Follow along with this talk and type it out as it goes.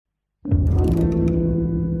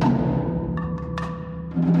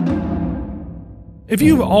If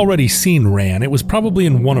you've already seen Ran, it was probably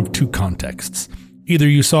in one of two contexts. Either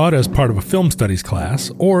you saw it as part of a film studies class,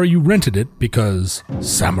 or you rented it because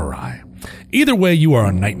samurai. Either way, you are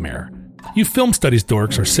a nightmare. You film studies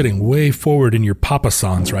dorks are sitting way forward in your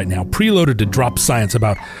papa-sans right now, preloaded to drop science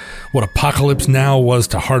about what Apocalypse Now was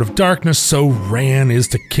to Heart of Darkness, so Ran is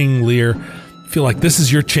to King Lear. Feel like this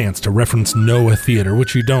is your chance to reference Noah Theater,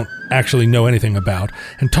 which you don't actually know anything about,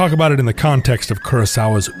 and talk about it in the context of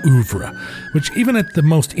Kurosawa's oeuvre, which even at the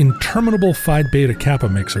most interminable Phi Beta Kappa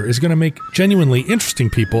mixer is going to make genuinely interesting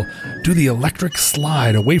people do the electric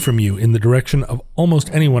slide away from you in the direction of almost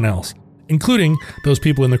anyone else, including those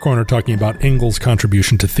people in the corner talking about Engels'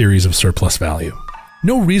 contribution to theories of surplus value.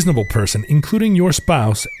 No reasonable person, including your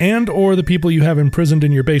spouse and or the people you have imprisoned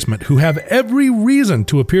in your basement who have every reason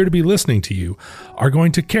to appear to be listening to you, are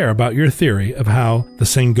going to care about your theory of how the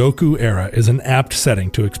Sengoku era is an apt setting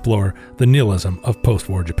to explore the nihilism of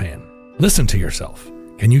post-war Japan. Listen to yourself.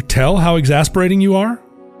 Can you tell how exasperating you are?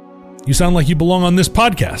 You sound like you belong on this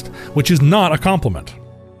podcast, which is not a compliment.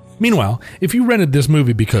 Meanwhile, if you rented this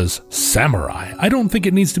movie because samurai, I don't think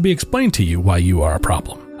it needs to be explained to you why you are a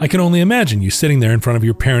problem. I can only imagine you sitting there in front of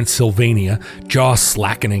your parents' Sylvania, jaw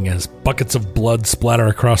slackening as buckets of blood splatter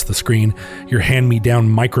across the screen, your hand-me-down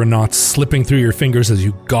Micronauts slipping through your fingers as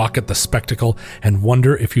you gawk at the spectacle and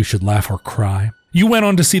wonder if you should laugh or cry. You went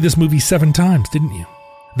on to see this movie 7 times, didn't you?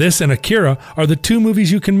 This and Akira are the 2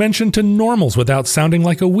 movies you can mention to normals without sounding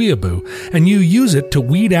like a weeaboo, and you use it to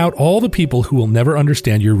weed out all the people who will never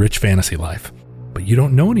understand your rich fantasy life. But you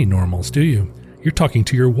don't know any normals, do you? You're talking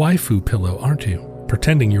to your waifu pillow, aren't you?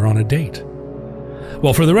 Pretending you're on a date.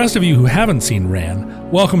 Well, for the rest of you who haven't seen Ran,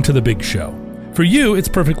 welcome to the big show. For you, it's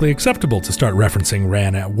perfectly acceptable to start referencing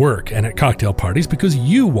Ran at work and at cocktail parties because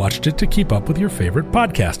you watched it to keep up with your favorite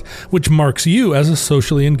podcast, which marks you as a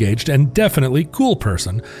socially engaged and definitely cool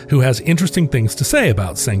person who has interesting things to say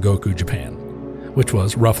about Sengoku Japan, which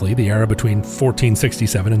was roughly the era between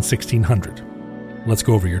 1467 and 1600. Let's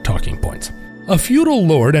go over your talking points. A feudal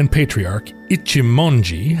lord and patriarch,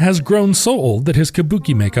 Ichimonji, has grown so old that his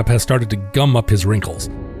kabuki makeup has started to gum up his wrinkles.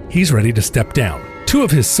 He's ready to step down. 2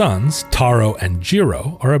 of his sons, Taro and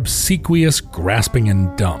Jiro, are obsequious, grasping,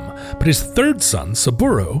 and dumb, but his 3rd son,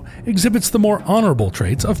 Saburo, exhibits the more honorable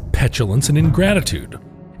traits of petulance and ingratitude.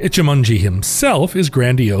 Ichimonji himself is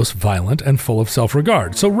grandiose, violent, and full of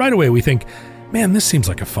self-regard, so right away we think, man, this seems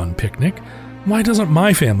like a fun picnic. Why doesn't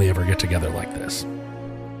my family ever get together like this?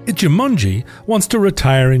 Ichimonji wants to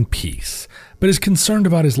retire in peace, but is concerned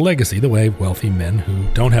about his legacy the way wealthy men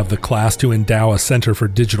who don't have the class to endow a center for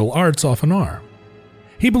digital arts often are.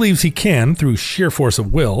 He believes he can, through sheer force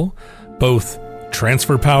of will, both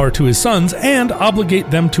transfer power to his sons and obligate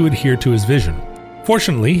them to adhere to his vision.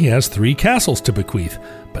 Fortunately, he has 3 castles to bequeath,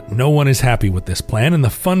 but no one is happy with this plan, and the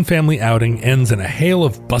fun family outing ends in a hail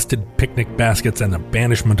of busted picnic baskets and the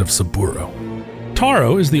banishment of Saburo.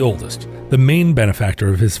 Taro is the oldest, the main benefactor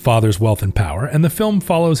of his father's wealth and power, and the film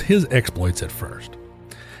follows his exploits at first.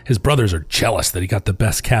 His brothers are jealous that he got the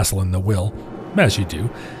best castle in the will, as you do,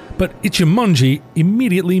 but Ichimonji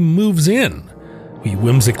immediately moves in. He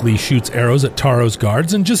whimsically shoots arrows at Taro's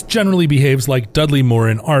guards and just generally behaves like Dudley Moore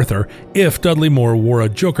in Arthur if Dudley Moore wore a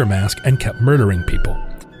Joker mask and kept murdering people.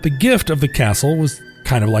 The gift of the castle was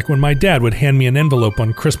kind of like when my dad would hand me an envelope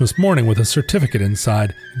on Christmas morning with a certificate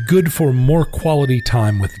inside, good for more quality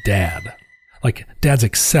time with Dad. Like, dads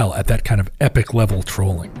excel at that kind of epic level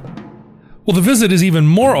trolling. Well, the visit is even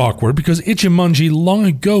more awkward because Ichimonji long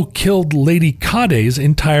ago killed Lady Kade's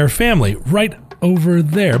entire family, right over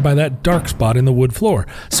there by that dark spot in the wood floor.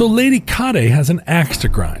 So Lady Kade has an axe to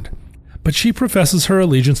grind. But she professes her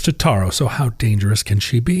allegiance to Taro, so how dangerous can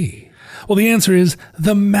she be? Well, the answer is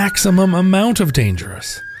the maximum amount of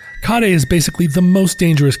dangerous. Kade is basically the most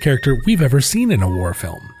dangerous character we've ever seen in a war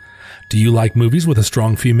film. Do you like movies with a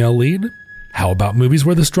strong female lead? How about movies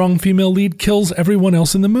where the strong female lead kills everyone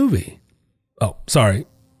else in the movie? Oh, sorry.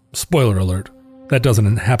 Spoiler alert. That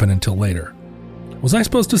doesn't happen until later. Was I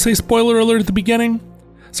supposed to say spoiler alert at the beginning?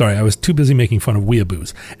 Sorry, I was too busy making fun of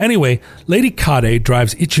weeaboos. Anyway, Lady Kade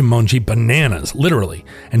drives Ichimonji bananas, literally,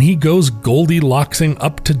 and he goes Goldilocksing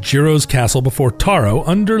up to Jiro's castle before Taro,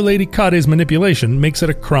 under Lady Kade's manipulation, makes it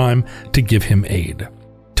a crime to give him aid.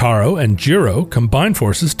 Taro and Jiro combine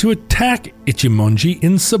forces to attack Ichimonji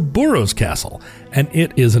in Saburo's castle, and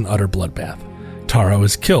it is an utter bloodbath. Taro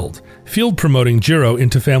is killed, field promoting Jiro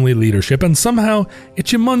into family leadership, and somehow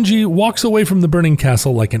Ichimonji walks away from the burning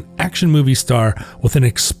castle like an action movie star with an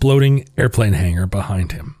exploding airplane hangar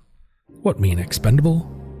behind him. What mean,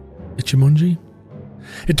 expendable, Ichimonji?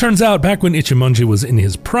 It turns out back when Ichimonji was in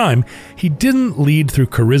his prime, he didn't lead through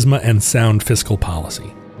charisma and sound fiscal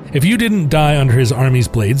policy. If you didn't die under his army's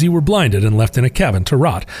blades, you were blinded and left in a cabin to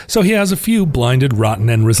rot, so he has a few blinded, rotten,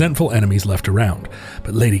 and resentful enemies left around.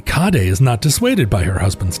 But Lady Kade is not dissuaded by her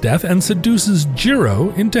husband's death and seduces Jiro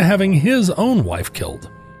into having his own wife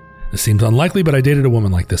killed. This seems unlikely, but I dated a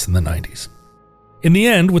woman like this in the 90s. In the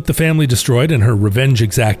end, with the family destroyed and her revenge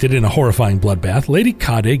exacted in a horrifying bloodbath, Lady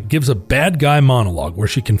Kade gives a bad guy monologue where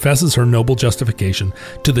she confesses her noble justification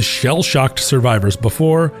to the shell-shocked survivors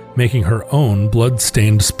before making her own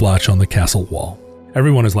blood-stained splotch on the castle wall.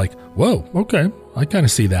 Everyone is like, whoa, okay, I kind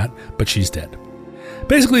of see that, but she's dead.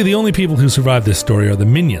 Basically, the only people who survive this story are the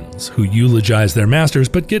minions, who eulogize their masters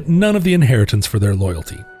but get none of the inheritance for their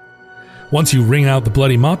loyalty. Once you wring out the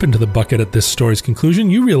bloody mop into the bucket at this story's conclusion,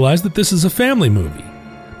 you realize that this is a family movie,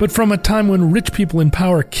 but from a time when rich people in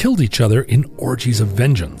power killed each other in orgies of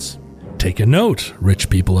vengeance. Take a note, rich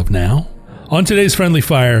people of now. On today's Friendly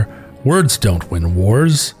Fire, words don't win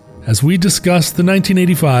wars, as we discuss the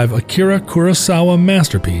 1985 Akira Kurosawa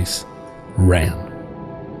masterpiece, Ran.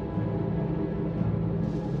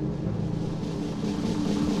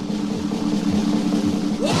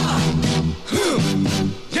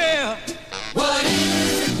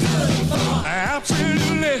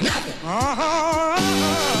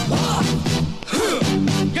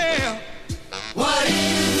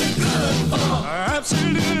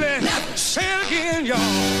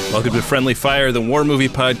 Welcome to Friendly Fire, the war movie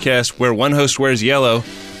podcast where one host wears yellow,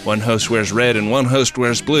 one host wears red, and one host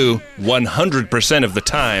wears blue 100% of the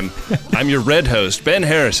time. I'm your red host, Ben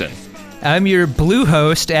Harrison. I'm your blue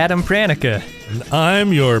host, Adam Pranica. And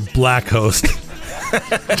I'm your black host,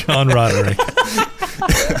 John Roderick.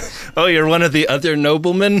 Oh, you're one of the other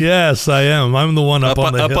noblemen? Yes, I am. I'm the one up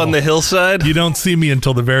on the hill. Up on the hillside? You don't see me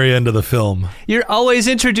until the very end of the film. You're always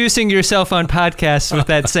introducing yourself on podcasts with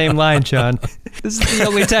that same line, John. This is the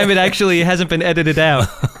only time it actually hasn't been edited out.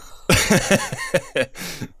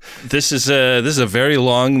 This is a very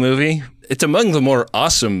long movie. It's among the more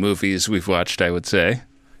awesome movies we've watched, I would say.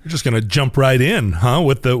 You're just going to jump right in, huh,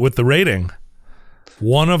 with the rating.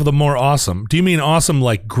 One of the more awesome. Do you mean awesome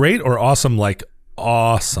like great or awesome like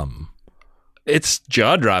awesome? It's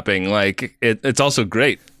jaw-dropping. Like it's also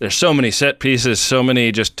great. There's so many set pieces, so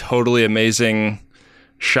many just totally amazing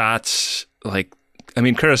shots. Like, I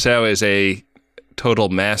mean, Kurosawa is a total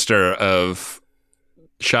master of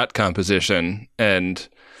shot composition, and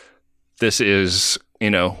this is,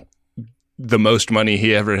 the most money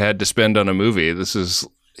he ever had to spend on a movie. This is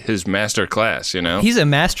his master class, He's a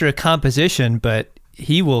master of composition, but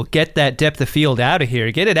he will get that depth of field out of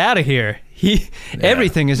here. Get it out of here.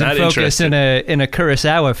 Everything is in focus in a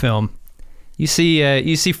Kurosawa film. You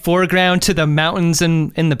see foreground to the mountains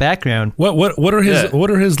in the background. What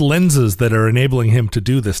are his lenses that are enabling him to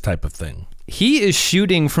do this type of thing? He is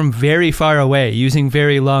shooting from very far away using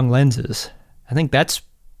very long lenses. I think that's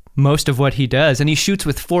most of what he does, and he shoots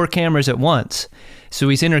with 4 cameras at once. So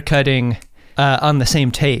he's intercutting on the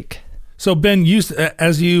same take. So, Ben,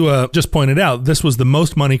 as you just pointed out, this was the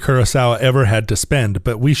most money Kurosawa ever had to spend,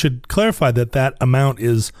 but we should clarify that amount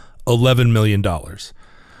is $11 million,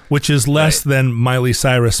 which is less than Miley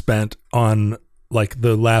Cyrus spent on, like,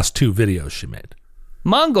 the last 2 videos she made.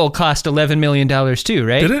 Mongol cost $11 million too,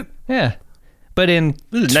 right? Did it? Yeah. But in...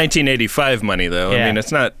 This is 1985 money, though. Yeah. I mean,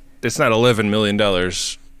 it's not $11 million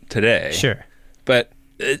today. Sure. But...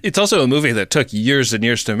 it's also a movie that took years and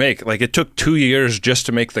years to make. Like, it took 2 years just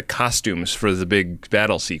to make the costumes for the big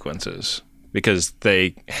battle sequences because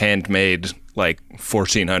they handmade,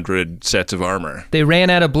 1,400 sets of armor. They ran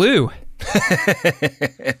out of blue.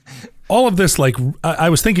 All of this, I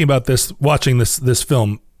was thinking about this, watching this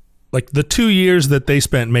film, the 2 years that they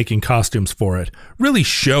spent making costumes for it really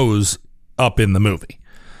shows up in the movie.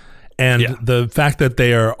 And the fact that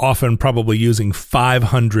they are often probably using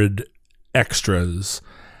 500 extras,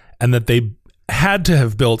 and that they had to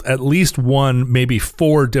have built at least 1, maybe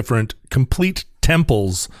 4 different complete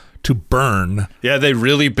temples to burn. Yeah, they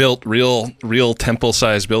really built real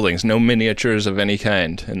temple-sized buildings. No miniatures of any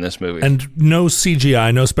kind in this movie. And no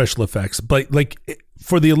CGI, no special effects. But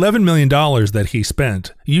for the $11 million that he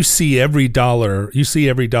spent, you see every dollar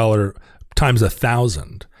times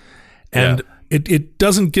 1,000. And it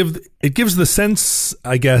doesn't give, it gives the sense,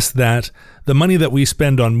 I guess, that the money that we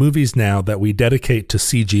spend on movies now that we dedicate to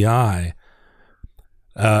CGI,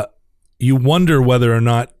 you wonder whether or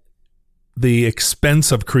not the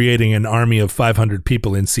expense of creating an army of 500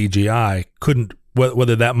 people in CGI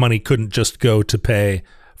whether that money couldn't just go to pay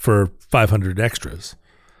for 500 extras.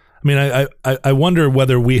 I mean, I wonder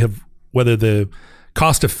whether the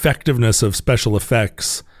cost effectiveness of special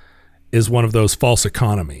effects is one of those false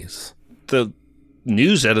economies. The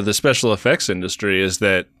news out of the special effects industry is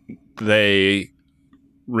that they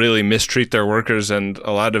really mistreat their workers, and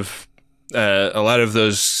a lot of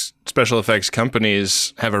those special effects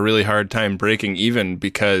companies have a really hard time breaking even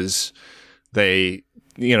because they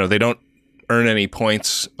don't earn any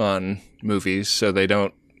points on movies, so they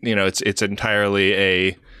don't, it's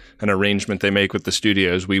entirely an arrangement they make with the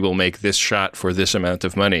studios. We will make this shot for this amount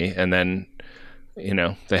of money, and then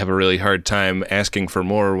they have a really hard time asking for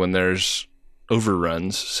more when there's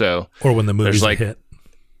overruns. So or when the movie's a hit.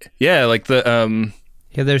 Yeah, like the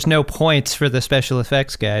there's no points for the special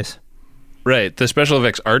effects guys. Right. The special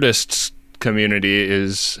effects artists community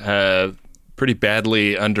is pretty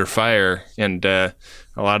badly under fire, and a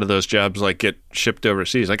lot of those jobs get shipped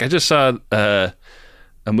overseas. Like I just saw a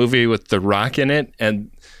movie with The Rock in it,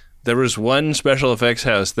 and there was one special effects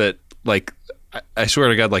house that I swear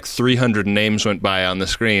to God, 300 names went by on the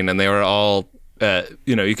screen, and they were all,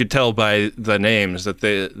 you could tell by the names that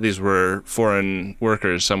these were foreign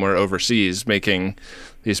workers somewhere overseas making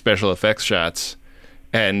these special effects shots.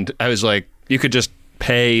 And I was like, you could just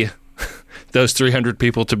pay those 300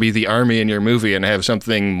 people to be the army in your movie and have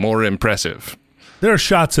something more impressive. There are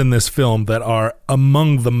shots in this film that are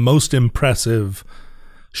among the most impressive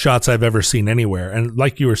shots I've ever seen anywhere. And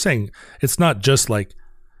like you were saying, it's not just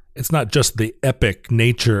the epic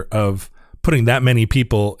nature of putting that many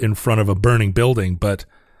people in front of a burning building, but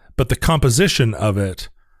the composition of it,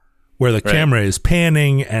 where the camera is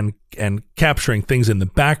panning and capturing things in the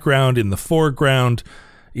background, in the foreground.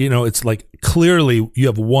 It's clearly you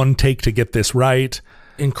have one take to get this right.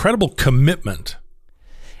 Incredible commitment.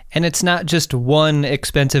 And it's not just one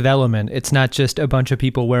expensive element. It's not just a bunch of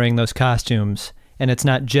people wearing those costumes. And it's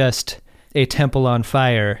not just a temple on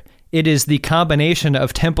fire. It is the combination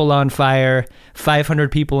of temple on fire, 500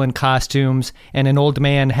 people in costumes, and an old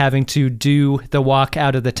man having to do the walk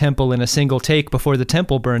out of the temple in a single take before the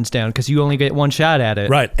temple burns down, because you only get one shot at it.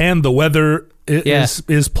 Right, and the weather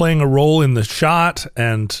is playing a role in the shot,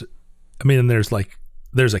 and I mean, there's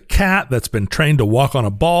a cat that's been trained to walk on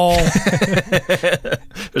a ball.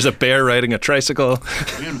 There's a bear riding a tricycle.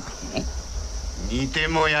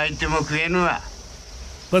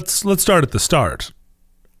 Let's start at the start.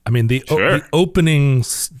 I mean, the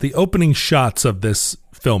opening shots of this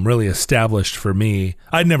film really established for me.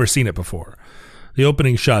 I'd never seen it before. The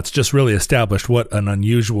opening shots just really established what an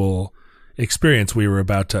unusual experience we were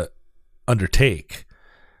about to undertake.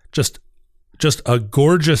 Just a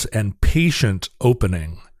gorgeous and patient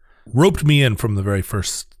opening roped me in from the very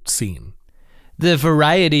first scene. The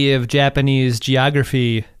variety of Japanese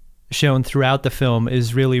geography shown throughout the film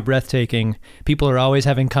is really breathtaking. People are always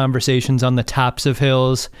having conversations on the tops of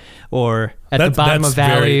hills or at the bottom of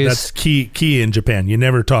valleys. That's key in Japan. You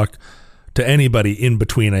never talk to anybody in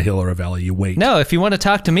between a hill or a valley. You wait. No, if you want to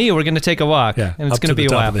talk to me, we're going to take a walk. Yeah, and it's going to be a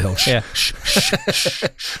while. Of the hill. Yeah. Shh.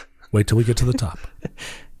 Wait till we get to the top.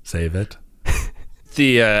 Save it.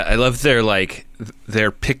 I love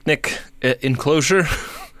their picnic enclosure.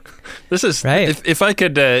 This is right. If I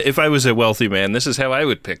could, if I was a wealthy man, this is how I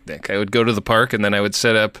would picnic. I would go to the park and then I would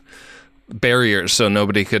set up barriers so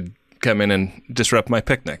nobody could come in and disrupt my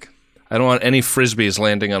picnic. I don't want any frisbees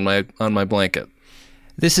landing on my blanket.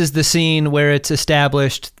 This is the scene where it's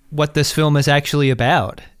established what this film is actually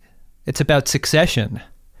about. It's about succession.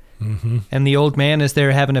 Mm-hmm. And the old man is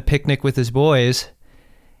there having a picnic with his boys,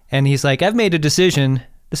 and he's like, I've made a decision.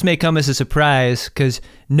 This may come as a surprise because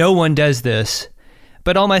no one does this.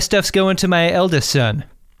 But all my stuff's going to my eldest son.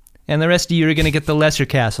 And the rest of you are going to get the lesser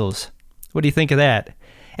castles. What do you think of that?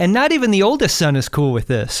 And not even the oldest son is cool with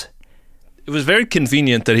this. It was very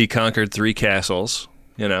convenient that he conquered 3 castles,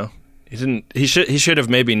 He should have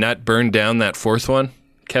maybe not burned down that 4th one,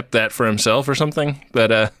 kept that for himself or something.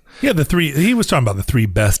 But yeah, he was talking about the 3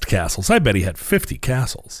 best castles. I bet he had 50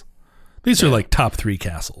 castles. These are top 3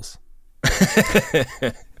 castles.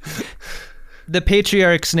 The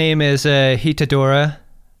patriarch's name is Hitadora.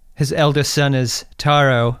 His eldest son is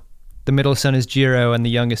Taro. The middle son is Jiro, and the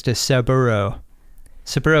youngest is Saburo.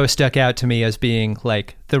 Saburo stuck out to me as being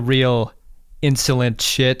the real insolent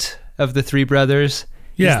shit of the 3 brothers.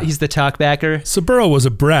 Yeah. He's the talkbacker. Saburo was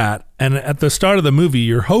a brat, and at the start of the movie,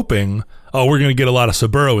 you're hoping, we're going to get a lot of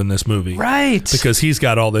Saburo in this movie. Right. Because he's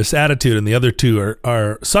got all this attitude, and the other 2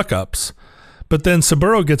 are suck-ups. But then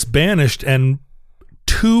Saburo gets banished, and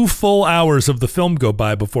 2 full hours of the film go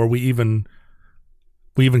by before we even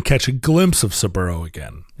catch a glimpse of Saburo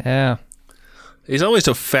again. Yeah. He's always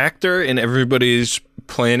a factor in everybody's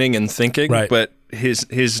planning and thinking, right. But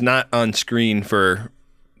he's not on screen for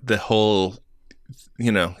the whole,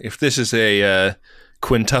 if this is a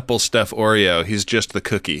quintuple stuff Oreo, he's just the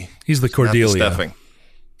cookie. He's the Cordelia. Not the stuffing.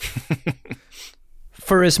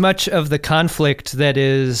 For as much of the conflict that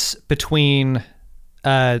is between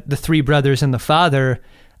the three brothers and the father,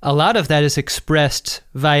 a lot of that is expressed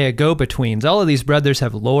via go-betweens. All of these brothers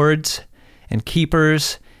have lords and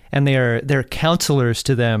keepers, and they're counselors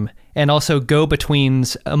to them, and also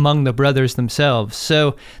go-betweens among the brothers themselves.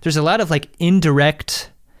 So there's a lot of like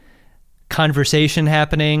indirect conversation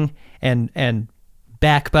happening and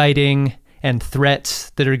backbiting and threats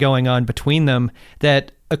that are going on between them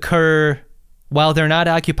that occur while they're not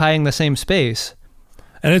occupying the same space.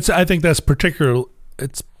 And I think that's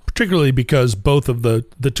particularly because both of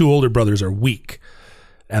the two older brothers are weak,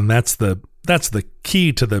 and that's the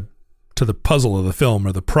key to the puzzle of the film,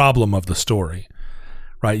 or the problem of the story,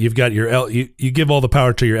 right? You've got you give all the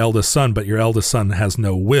power to your eldest son, but your eldest son has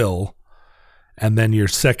no will, and then your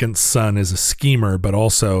second son is a schemer, but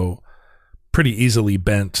also pretty easily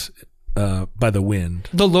bent by the wind.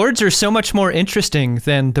 The lords are so much more interesting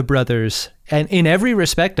than the brothers, and in every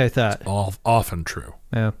respect, I thought. Often true.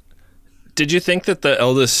 Yeah. Did you think that the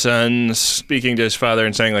eldest son speaking to his father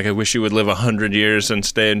and saying, like, I wish you would live 100 years and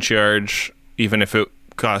stay in charge, even if it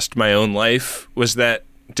cost my own life, was that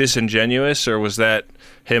disingenuous, or was that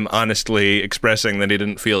him honestly expressing that he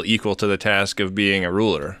didn't feel equal to the task of being a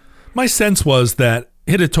ruler? My sense was that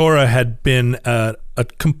Hidetora had been a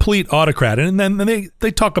complete autocrat, and then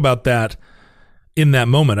they talk about that in that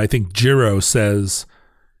moment. I think Jiro says,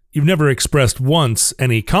 "You've never expressed once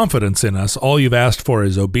any confidence in us. All you've asked for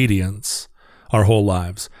is obedience our whole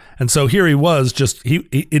lives." And so here he was,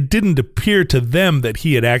 it didn't appear to them that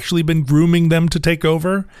he had actually been grooming them to take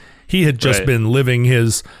over. He had just been living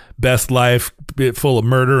his best life, full of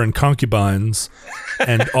murder and concubines,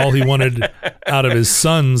 and all he wanted out of his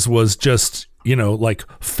sons was just, like,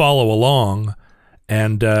 follow along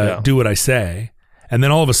and do what I say. And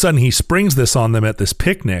then all of a sudden he springs this on them at this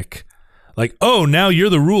picnic, like, oh, now you're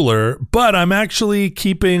the ruler, but I'm actually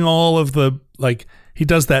keeping all of the, like, he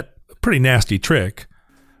does that pretty nasty trick.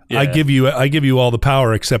 Yeah. I give you all the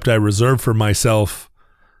power, except I reserve for myself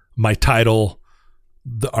my title,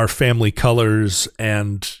 our family colors,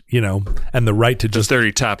 and the right to just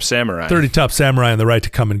 30 top samurai, and the right to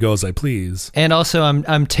come and go as I please. And also,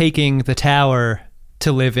 I'm taking the tower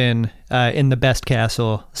to live in the best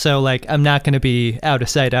castle. So, like, I'm not going to be out of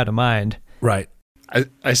sight, out of mind. Right.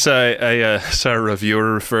 I saw a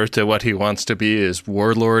reviewer refer to what he wants to be as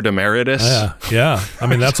warlord emeritus. Yeah. I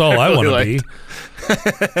mean, that's all I want to be.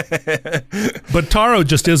 But Taro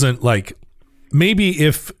just isn't, like, maybe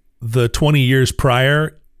if the 20 years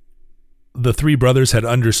prior, the three brothers had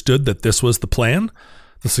understood that this was the plan,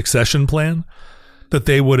 the succession plan, that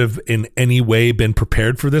they would have in any way been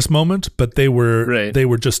prepared for this moment, but they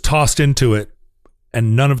were just tossed into it,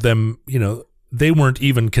 and none of them, they weren't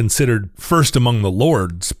even considered first among the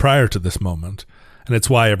lords prior to this moment, and it's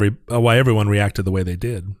why everyone reacted the way they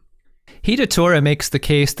did. Hidetora makes the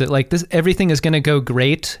case that, like, everything is going to go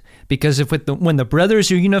great because when the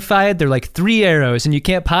brothers are unified, they're like three arrows and you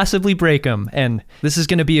can't possibly break them. And this is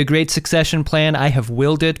going to be a great succession plan. I have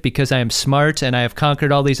willed it because I am smart and I have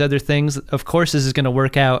conquered all these other things. Of course, this is going to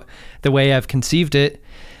work out the way I've conceived it.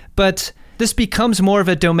 But this becomes more of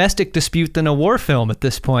a domestic dispute than a war film at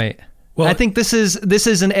this point. Well, I think this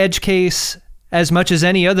is an edge case as much as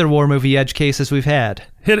any other war movie edge cases we've had.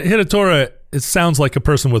 Hidetora, it sounds like a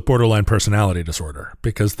person with borderline personality disorder,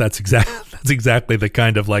 because that's exactly the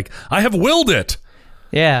kind of, like, I have willed it.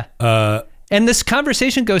 Yeah. And this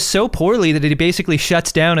conversation goes so poorly that he basically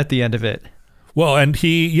shuts down at the end of it. Well, and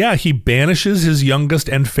he banishes his youngest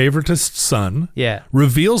and favoritist son. Yeah.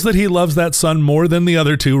 Reveals that he loves that son more than the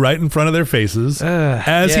other two right in front of their faces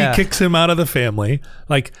he kicks him out of the family.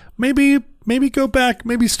 Like, maybe go back,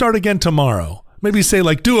 maybe start again tomorrow. Maybe say,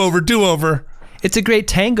 like, do over. It's a great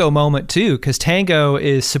Tango moment, too, because Tango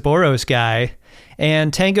is Saboro's guy,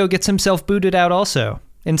 and Tango gets himself booted out also,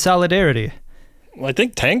 in solidarity. Well, I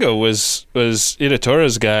think Tango was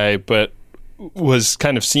Hidetora's guy, but was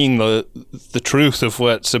kind of seeing the truth of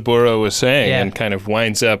what Saburo was saying, and kind of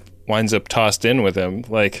winds up tossed in with him.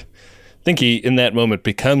 Like, I think he, in that moment,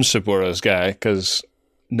 becomes Saburo's guy, because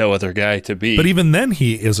no other guy to be. But even then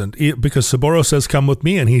he isn't, because Saburo says, come with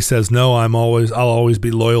me, and he says, no, I'll always be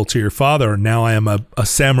loyal to your father, and now I am a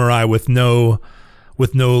samurai with no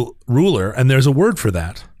ruler, and there's a word for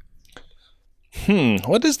that.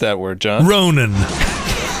 What is that word, John? Ronin.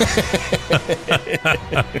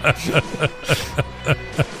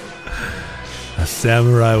 A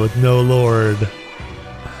samurai with no lord.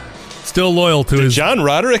 Still loyal to his... Did John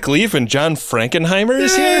Roderick leave and John Frankenheimer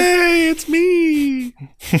is here? Hey, it's me.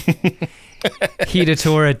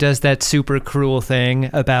 Hidetora does that super cruel thing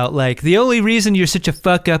about, like, the only reason you're such a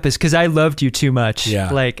fuck up is because I loved you too much. Yeah.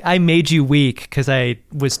 Like, I made you weak because I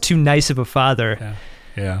was too nice of a father. Yeah.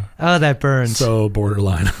 Yeah. Oh, that burns. So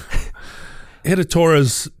borderline.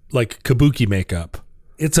 Hitotora's like kabuki makeup.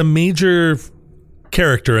 It's a major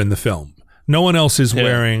character in the film. No one else is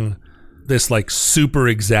wearing this like super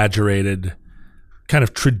exaggerated kind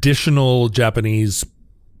of traditional Japanese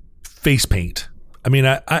face paint. I mean,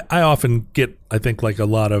 I often get, I think like a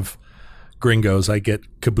lot of gringos, I get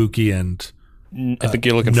kabuki and... I think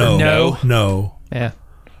you're looking for No. Yeah.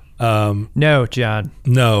 No, John.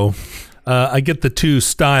 No. I get the two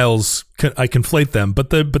styles. I conflate them,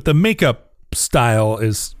 but the makeup style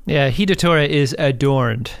is... Yeah, Hitotora is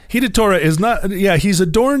adorned. Hitotora is not... Yeah, he's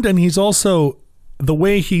adorned, and he's also... The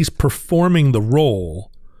way he's performing the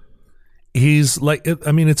role, he's like...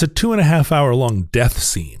 I mean, it's a 2.5 hour long death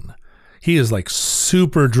scene. He is like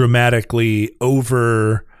super dramatically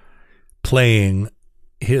overplaying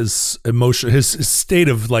his emotion, his state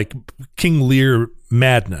of like King Lear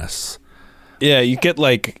madness. Yeah, you get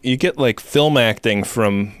like film acting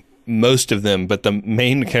from most of them, but the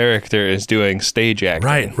main character is doing stage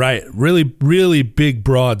acting. Right. Really, really big,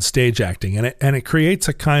 broad stage acting, and it creates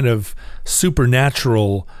a kind of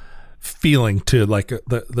supernatural feeling to like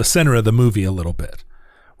the center of the movie a little bit,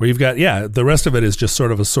 where you've got the rest of it is just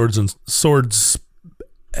sort of a swords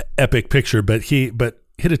epic picture, but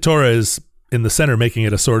Hitotora is in the center, making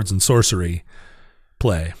it a swords and sorcery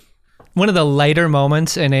play. One of the lighter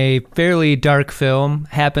moments in a fairly dark film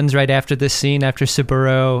happens right after this scene, after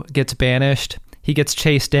Saburo gets banished. He gets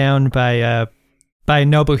chased down by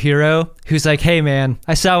Nobuhiro, who's like, hey man,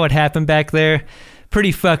 I saw what happened back there.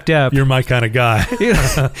 Pretty fucked up. You're my kind of guy.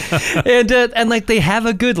 and like they have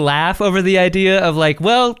a good laugh over the idea of like,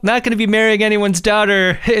 well, not going to be marrying anyone's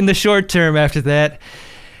daughter in the short term after that.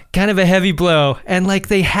 Kind of a heavy blow. And like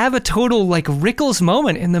they have a total like Rickles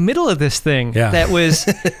moment in the middle of this thing. Yeah. That was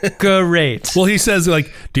great. Well, he says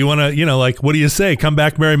like, do you want to, like, what do you say? Come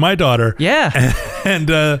back, marry my daughter. Yeah.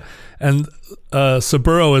 And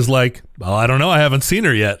Saburo is like, well, I don't know. I haven't seen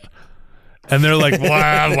her yet. And they're like,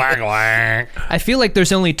 wah, wah, wah. I feel like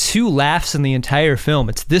there's only 2 laughs in the entire film.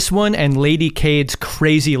 It's this one and Lady Cade's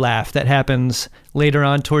crazy laugh that happens later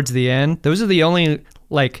on towards the end. Those are the only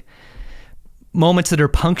like moments that are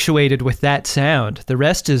punctuated with that sound. The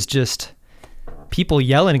rest is just people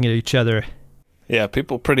yelling at each other. Yeah,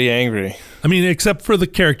 people pretty angry. I mean, except for the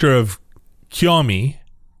character of Kiyomi,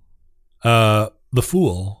 the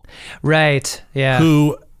fool. Right, yeah.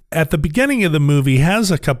 Who, at the beginning of the movie,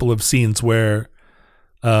 has a couple of scenes where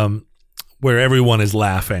everyone is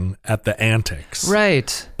laughing at the antics.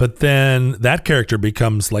 Right. But then that character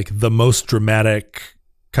becomes like the most dramatic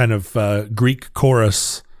kind of Greek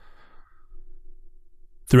chorus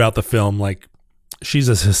throughout the film. Like, she's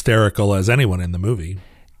as hysterical as anyone in the movie.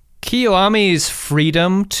 Kiyomi's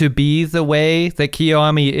freedom to be the way that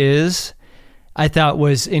Kiyomi is, I thought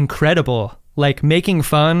was incredible. Like making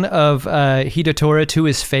fun of Hitotora to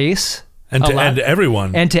his face. And to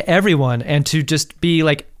everyone. And to everyone. And to just be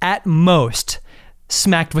like, at most,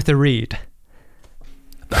 smacked with a reed.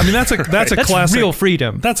 I mean, that's classic. Real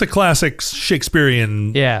freedom. That's a classic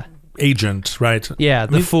Shakespearean agent, right? Yeah,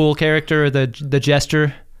 the fool character, the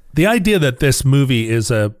jester. The idea that this movie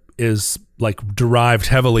is like derived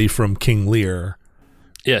heavily from King Lear.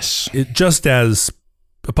 Yes. Just as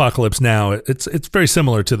Apocalypse Now, it's very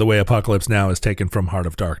similar to the way Apocalypse Now is taken from Heart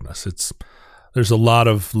of Darkness. There's a lot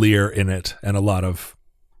of Lear in it and a lot of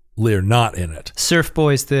Lear not in it. Surf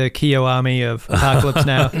Boy's the Kiyomi of Apocalypse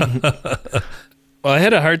Now. Well, I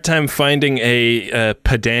had a hard time finding a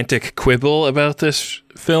pedantic quibble about this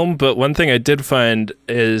film, but one thing I did find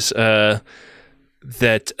is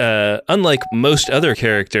that unlike most other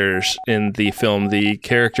characters in the film, the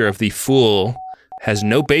character of the fool has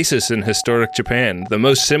no basis in historic Japan. The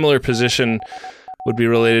most similar position would be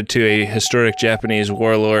related to a historic Japanese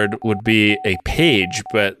warlord would be a page,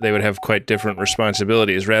 but they would have quite different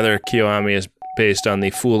responsibilities. Rather, Kiyomi is based on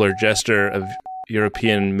the fool or jester of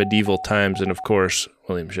European medieval times, and of course,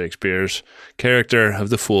 William Shakespeare's character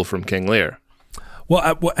of the fool from King Lear.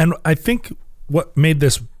 Well, and I think what made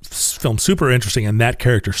this film super interesting and that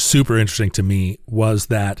character super interesting to me was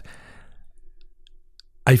that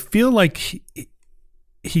I feel like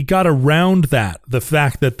he got around the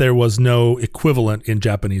fact that there was no equivalent in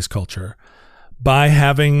Japanese culture by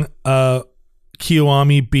having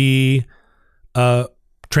Kiyomi be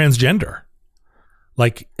transgender.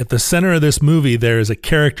 Like at the center of this movie, there is a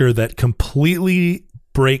character that completely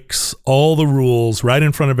breaks all the rules right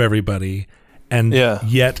in front of everybody and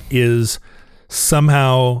yet is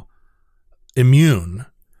somehow immune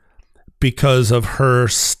because of her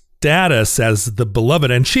status as the beloved.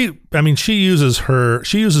 And she uses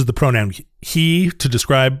the pronoun he to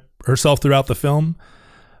describe herself throughout the film,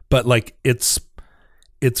 but like it's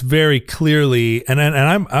it's very clearly, and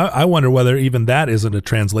I wonder whether even that isn't a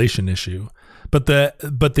translation issue. But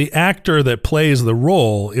the actor that plays the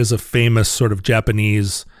role is a famous sort of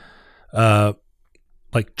Japanese, like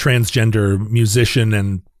transgender musician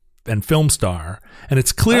and film star, and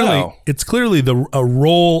it's clearly a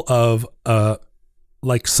role of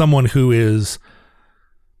like someone who is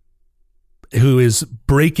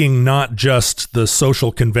breaking not just the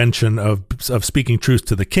social convention of speaking truth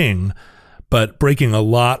to the king, but breaking a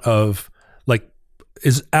lot of, like,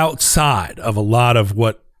 is outside of a lot of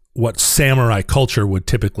what samurai culture would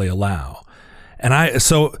typically allow. And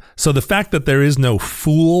so the fact that there is no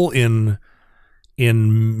fool in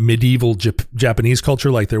medieval Japanese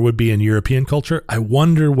culture like there would be in European culture, I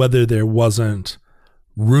wonder whether there wasn't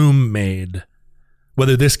room made,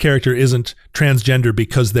 whether this character isn't transgender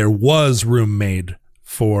because there was room made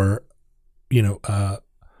for,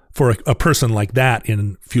 for a person like that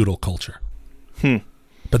in feudal culture.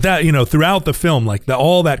 But that, throughout the film, like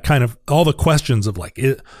all the questions of like,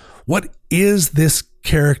 what is this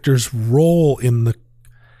character's role in the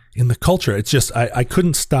culture? It's just, I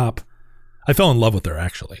couldn't stop. I fell in love with her,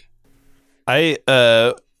 actually.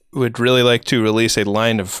 I would really like to release a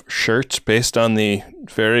line of shirts based on the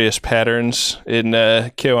various patterns in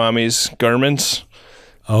Kiyoami's garments.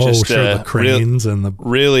 Oh, sure, the cranes and the...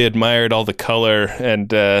 Really admired all the color and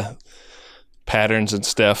patterns and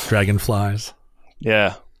stuff. Dragonflies.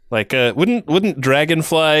 Yeah. Like, wouldn't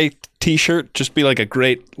dragonfly t-shirt just be like a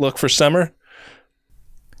great look for summer?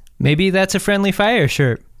 Maybe that's a Friendly Fire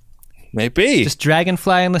shirt. Maybe. Just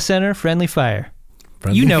dragonfly in the center, Friendly Fire.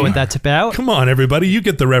 Friendly you know Fire. What that's about. Come on, everybody. You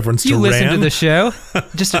get the reference to You listen Ram. to the show.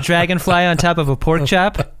 Just a dragonfly on top of a pork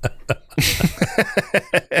chop.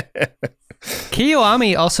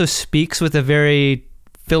 Kiyoami also speaks with a very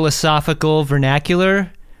philosophical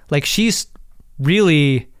vernacular. Like, she's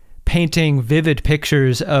really painting vivid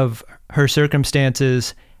pictures of her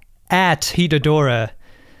circumstances at Hitodora.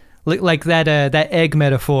 Like that egg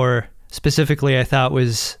metaphor specifically, I thought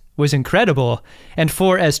was incredible. And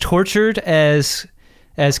for as tortured as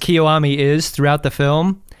Kiyoami is throughout the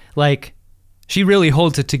film, like, she really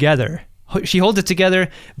holds it together. She holds it together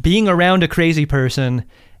being around a crazy person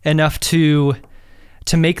enough to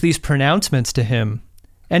make these pronouncements to him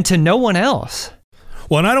and to no one else.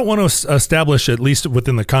 Well, and I don't want to establish, at least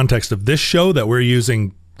within the context of this show, that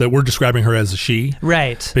we're describing her as a she.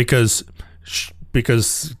 Right. Because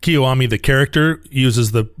Kiyoami, the character,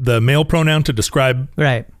 uses the male pronoun to describe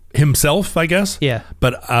himself, I guess. Yeah.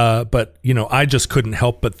 But I just couldn't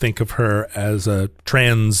help but think of her as a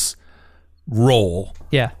trans role.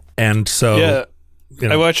 Yeah. And so,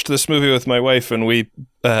 I watched this movie with my wife, and we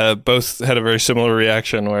both had a very similar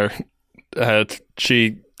reaction where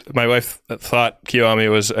my wife thought Kiyoami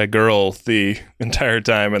was a girl the entire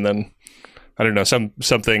time, and then, I don't know,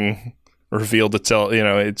 something revealed itself,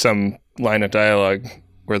 it's some line of dialogue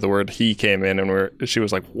where the word he came in, and she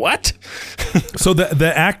was like, what? So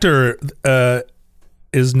the actor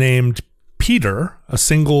is named Peter, a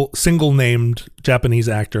single named Japanese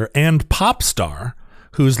actor and pop star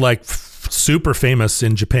who's like super famous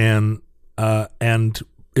in Japan and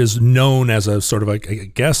is known as a sort of, I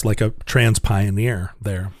guess, like a trans pioneer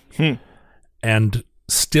there. And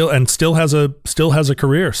still has a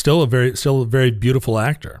career, still a very beautiful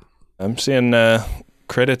actor. I'm seeing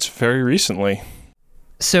credits very recently.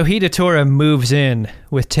 So Hidatora moves in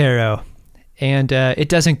with Taro, and it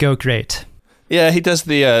doesn't go great. Yeah, he does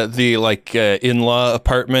the in-law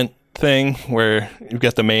apartment thing where you've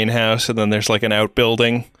got the main house and then there's like an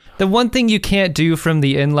outbuilding. The one thing you can't do from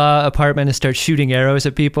the in-law apartment is start shooting arrows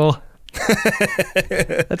at people.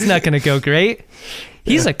 That's not going to go great.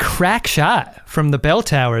 He's a crack shot from the bell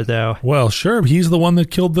tower, though. Well, sure. He's the one that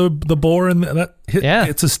killed the boar, and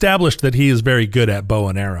it's established that he is very good at bow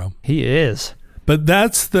and arrow. He is. But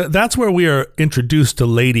that's where we are introduced to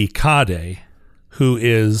Lady Kade, who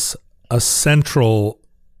is a central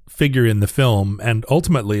figure in the film, and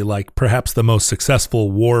ultimately, like, perhaps the most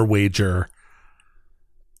successful war wager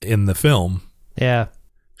in the film. Yeah.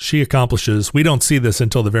 She accomplishes, we don't see this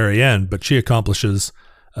until the very end, but she accomplishes,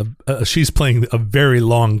 she's playing a very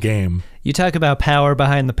long game. You talk about power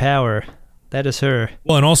behind the power. That is her.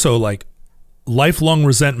 Well, and also, like, lifelong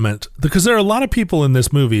resentment, because there are a lot of people in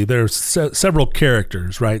this movie. There are several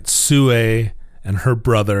characters, right? Sue and her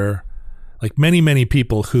brother, like many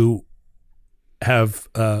people who have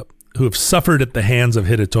suffered at the hands of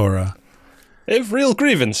Hidatora. They have real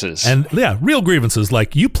grievances. And real grievances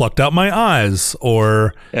like you plucked out my eyes,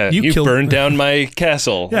 or you burned down my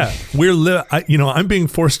castle. Yeah, I'm being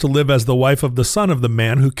forced to live as the wife of the son of the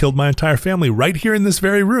man who killed my entire family right here in this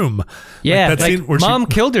very room. Yeah, like scene where Mom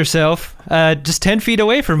killed herself just 10 feet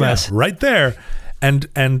away from us. Right there. And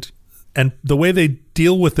the way they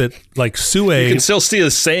deal with it, like Sue, you can still see a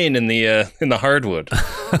stain in the hardwood.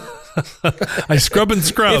 I scrub and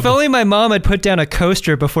scrub. If only my mom had put down a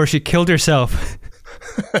coaster before she killed herself.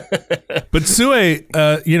 But Sue,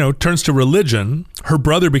 turns to religion. Her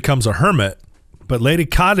brother becomes a hermit. But Lady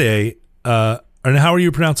Kade, and how are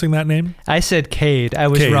you pronouncing that name? I said Cade. I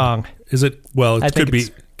was wrong. Is it? Well, it could be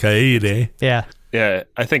Kade. Yeah. Yeah,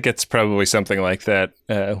 I think it's probably something like that.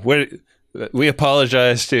 We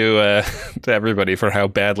apologize to everybody for how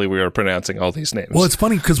badly we were pronouncing all these names. Well, it's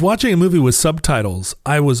funny because watching a movie with subtitles,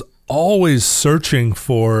 I was always searching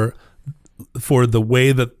for the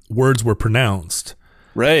way that words were pronounced.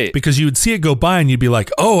 Right. Because you would see it go by and you'd be like,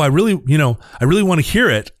 "Oh, I really want to hear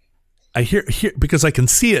it. I hear because I can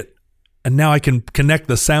see it, and now I can connect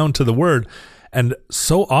the sound to the word." And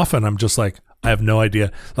so often I'm just like, I have no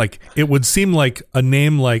idea. Like it would seem like a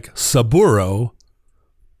name like Saburo,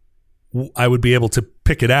 I would be able to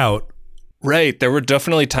pick it out. Right. There were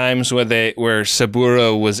definitely times where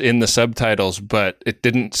Saburo was in the subtitles, but it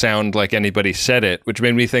didn't sound like anybody said it, which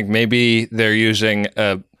made me think maybe they're using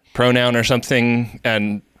a pronoun or something,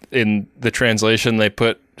 and in the translation they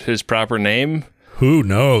put his proper name. Who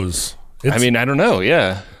knows? I don't know.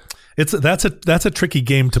 Yeah. That's a tricky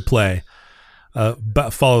game to play.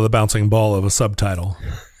 Follow the bouncing ball of a subtitle.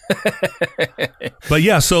 But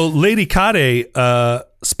yeah, so Lady Kade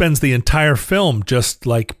spends the entire film just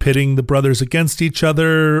like pitting the brothers against each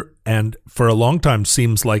other, and for a long time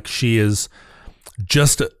seems like she is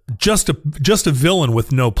just a villain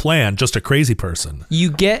with no plan, just a crazy person.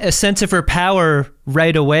 You get a sense of her power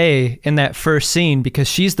right away in that first scene because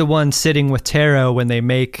she's the one sitting with Taro when they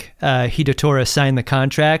make Hidatora sign the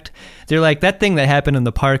contract. They're like, that thing that happened in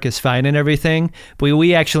the park is fine and everything, but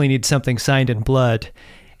we actually need something signed in blood.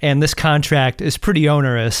 And this contract is pretty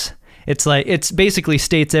onerous. It's basically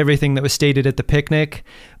states everything that was stated at the picnic,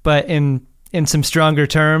 but in some stronger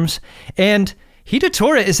terms. And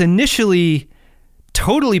Hidatora is initially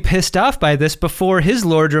totally pissed off by this before his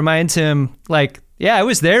lord reminds him, like, yeah, I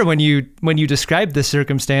was there when you described this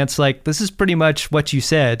circumstance. Like, this is pretty much what you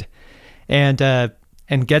said. And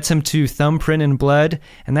gets him to thumbprint in blood,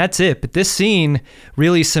 and that's it. But this scene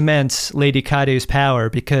really cements Lady Kade's power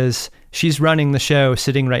because she's running the show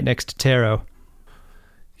sitting right next to Taro.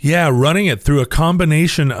 Yeah, running it through a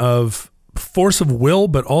combination of force of will,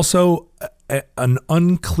 but also an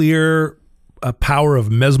unclear power of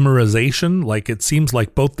mesmerization. Like it seems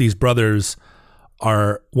like both these brothers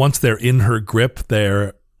are, once they're in her grip,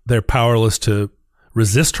 they're powerless to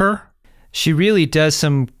resist her. She really does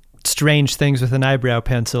some strange things with an eyebrow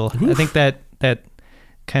pencil. Oof. I think that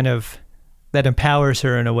kind of that empowers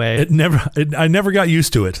her in a way. I never got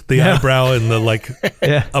used to it. The eyebrow and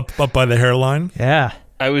the up by the hairline. Yeah.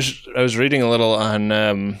 I was reading a little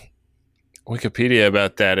on Wikipedia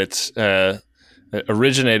about that. It's it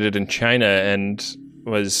originated in China and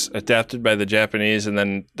was adapted by the Japanese, and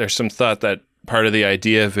then there's some thought that part of the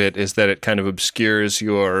idea of it is that it kind of obscures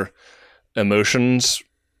your emotions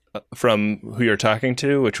from who you're talking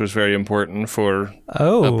to, which was very important for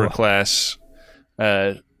upper class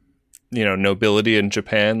nobility in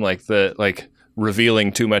Japan. Like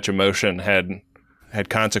revealing too much emotion had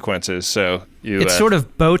consequences. So it sort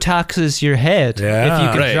of Botoxes your head if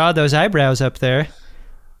you can draw those eyebrows up there.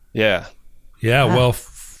 Yeah. Yeah, well,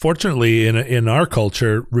 fortunately, in our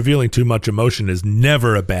culture, revealing too much emotion is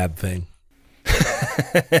never a bad thing.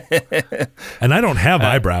 And I don't have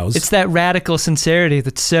eyebrows. It's that radical sincerity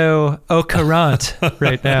that's so au courant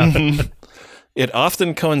right now. It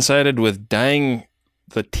often coincided with dyeing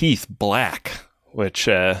the teeth black, which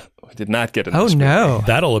we did not get in this movie. No.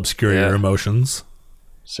 That'll obscure your emotions.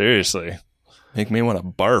 Seriously. Make me want to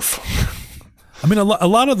barf. I mean, a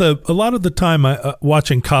lot of the time,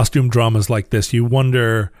 watching costume dramas like this, you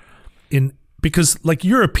wonder, because like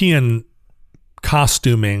European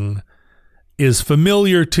costuming is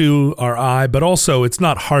familiar to our eye, but also it's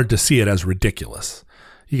not hard to see it as ridiculous.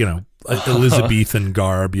 Elizabethan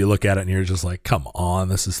garb, you look at it and you're just like, come on,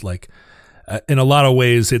 this is like. In a lot of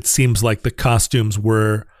ways, it seems like the costumes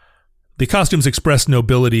expressed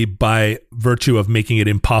nobility by virtue of making it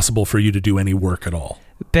impossible for you to do any work at all.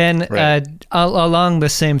 Ben, right. Along the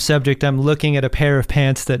same subject, I'm looking at a pair of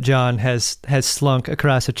pants that John has slunk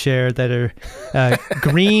across a chair that are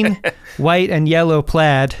green, white, and yellow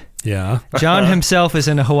plaid. Yeah. John himself is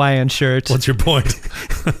in a Hawaiian shirt. What's your point?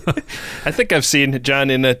 I think I've seen John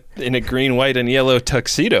in a green, white, and yellow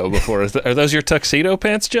tuxedo before. Are those your tuxedo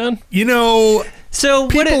pants, John? You know, So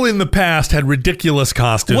people in the past had ridiculous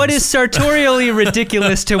costumes. what is sartorially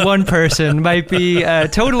ridiculous to one person might be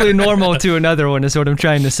totally normal to another one, is what I'm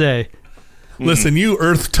trying to say. Listen, you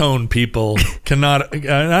earth tone people cannot.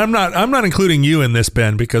 I'm not including you in this,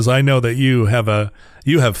 Ben, because I know that you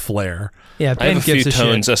have flair. Yeah, I Ben have a gives few a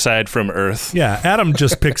tones shit. aside from Earth. Yeah, Adam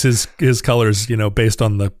just picks his colors, based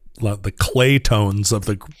on the clay tones of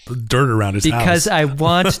the dirt around his house. Because I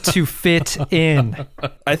want to fit in.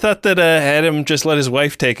 I thought that Adam just let his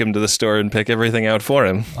wife take him to the store and pick everything out for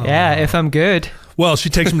him. Yeah, if I'm good. Well, she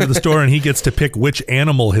takes him to the store and he gets to pick which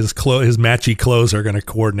animal his matchy clothes are going to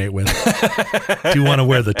coordinate with. Do you want to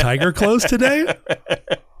wear the tiger clothes today?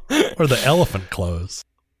 Or the elephant clothes?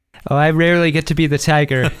 Oh, I rarely get to be the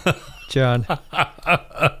tiger, John.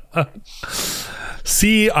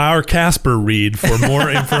 See our Casper read for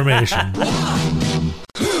more information.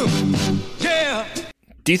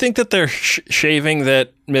 Do you think that they're shaving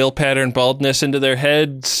that male pattern baldness into their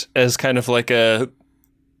heads as kind of like an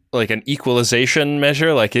equalization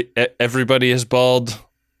measure? Like everybody is bald,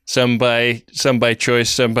 some by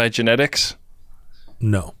choice, some by genetics?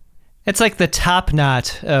 No. It's like the top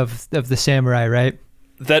knot of the samurai, right?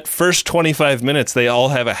 That first 25 minutes, they all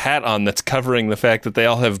have a hat on that's covering the fact that they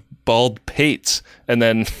all have bald pates. And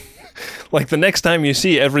then, like, the next time you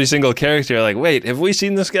see every single character, you're like, wait, have we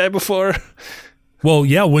seen this guy before? Well,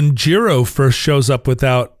 yeah, when Jiro first shows up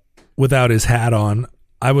without his hat on,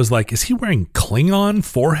 I was like, is he wearing Klingon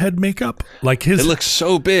forehead makeup? Like It looks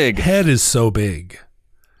so big. head is so big.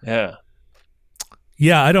 Yeah.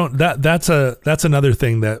 Yeah, I don't that's another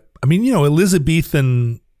thing that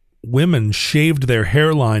Elizabethan women shaved their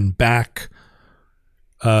hairline back.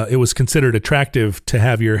 It was considered attractive to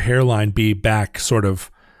have your hairline be back sort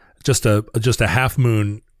of just a half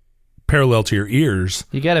moon parallel to your ears.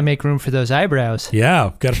 You got to make room for those eyebrows.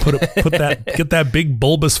 Yeah, got to get that big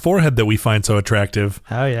bulbous forehead that we find so attractive.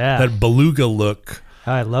 Oh yeah, That beluga look.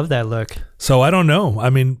 oh, I love that look. So I don't know. I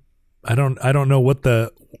mean, I don't know what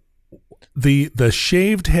the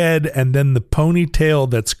shaved head and then the ponytail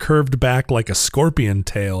that's curved back like a scorpion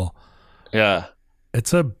tail. Yeah.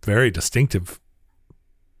 It's a very distinctive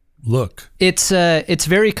look. It's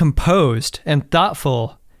very composed and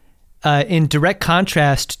thoughtful, in direct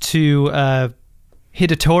contrast to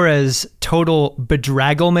Hidetora's total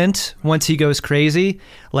bedragglement once he goes crazy.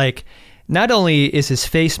 Like, not only is his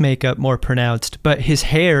face makeup more pronounced, but his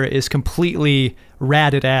hair is completely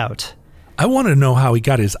ratted out. I want to know how he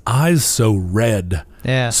got his eyes so red.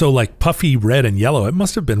 Yeah. So like puffy red and yellow. It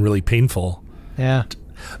must have been really painful. Yeah.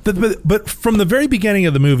 But from the very beginning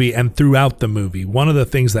of the movie and throughout the movie, one of the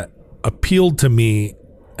things that appealed to me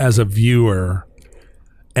as a viewer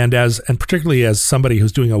and particularly as somebody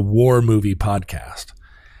who's doing a war movie podcast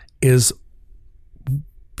is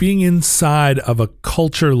being inside of a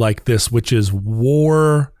culture like this, which is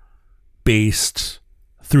war based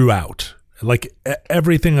throughout. Like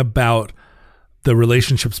everything about the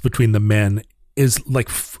relationships between the men is like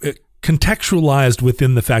contextualized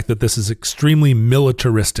within the fact that this is extremely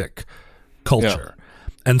militaristic culture. Yeah.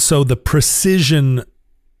 And so the precision,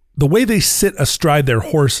 the way they sit astride their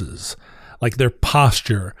horses, like their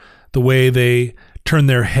posture, the way they turn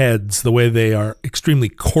their heads, the way they are extremely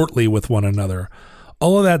courtly with one another,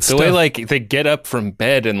 all of that stuff. The way like they get up from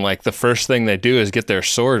bed and like the first thing they do is get their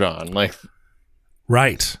sword on. Like,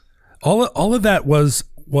 right. All of that was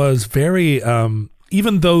very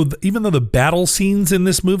even though the battle scenes in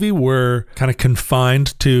this movie were kind of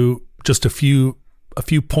confined to just a few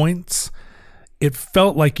points, it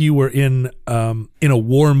felt like you were in a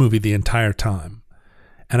war movie the entire time.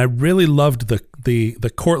 And I really loved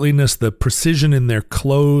the courtliness, the precision in their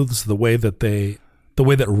clothes, the way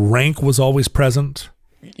that rank was always present.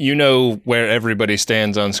 You know where everybody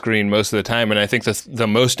stands on screen most of the time, and I think the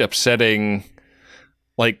most upsetting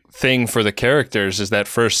thing for the characters is that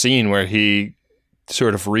first scene where he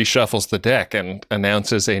sort of reshuffles the deck and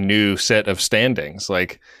announces a new set of standings.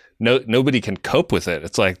 Like nobody can cope with it.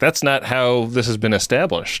 It's like, that's not how this has been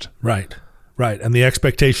established. Right. And the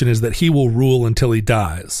expectation is that he will rule until he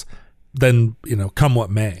dies. Then, come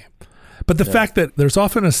what may. But the fact that there's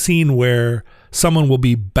often a scene where someone will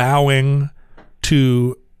be bowing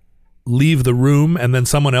to leave the room and then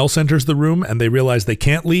someone else enters the room and they realize they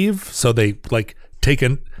can't leave. So they take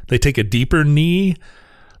a deeper knee.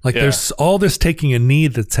 There's all this taking a knee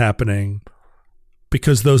that's happening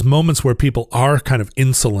because those moments where people are kind of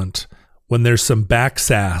insolent, when there's some back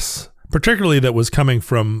sass, particularly that was coming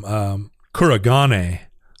from Kuragane,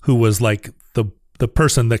 who was like the the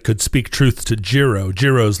person that could speak truth to Jiro.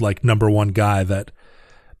 Jiro's like number one guy that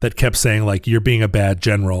kept saying like, you're being a bad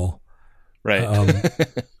general. Right.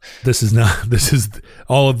 This is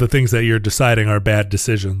all of the things that you're deciding are bad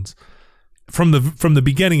decisions. From the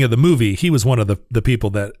beginning of the movie, he was one of the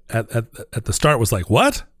people that at the start was like,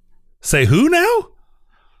 what? Say who now?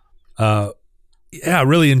 I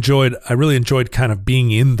really enjoyed kind of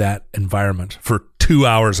being in that environment for 2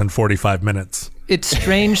 hours and 45 minutes. It's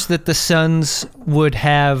strange that the Sons would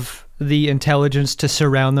have the intelligence to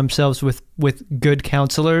surround themselves with good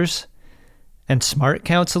counselors and smart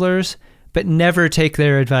counselors, but never take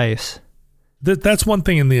their advice. That's one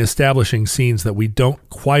thing in the establishing scenes that we don't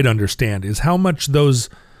quite understand is how much those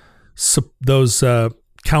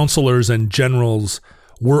counselors and generals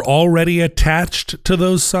were already attached to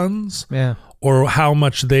those Sons. Yeah. Or how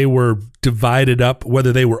much they were divided up,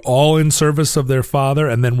 whether they were all in service of their father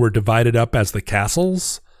and then were divided up as the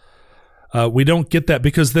castles. We don't get that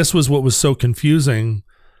because this was what was so confusing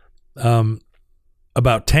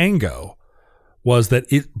about Tango, was that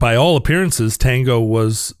by all appearances, Tango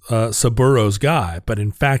was Saburo's guy, but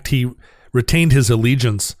in fact he retained his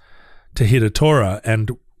allegiance to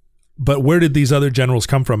Hidatora. But where did these other generals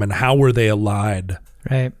come from, and how were they allied?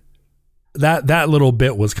 Right. That little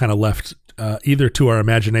bit was kind of left either to our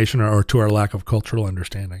imagination or to our lack of cultural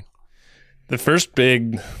understanding. The first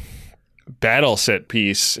big battle set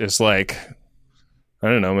piece is like, I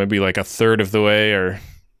don't know, maybe like a third of the way or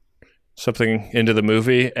something into the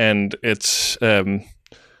movie, and it's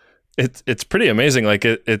pretty amazing. Like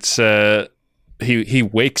he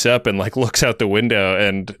wakes up and like looks out the window,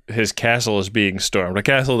 and his castle is being stormed. A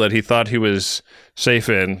castle that he thought he was safe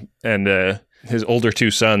in, and his older two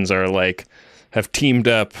sons are like have teamed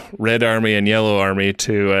up, Red Army and Yellow Army,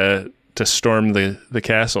 to storm the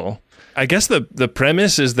castle. I guess the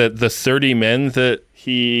premise is that the 30 men that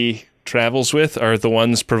he travels with are the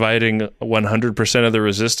ones providing 100% of the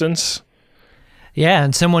resistance. Yeah,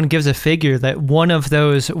 and someone gives a figure that one of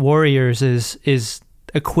those warriors is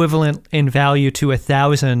equivalent in value to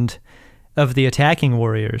 1,000 of the attacking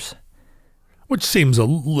warriors. Which seems a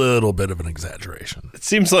little bit of an exaggeration. It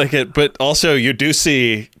seems like it, but also you do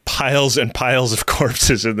see piles and piles of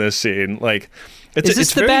corpses in this scene. Like, is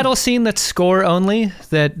this the battle scene that's score only,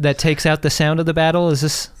 that takes out the sound of the battle? Is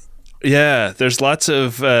this? Yeah, there's lots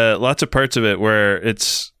of parts of it where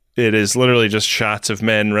it is literally just shots of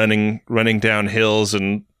men running down hills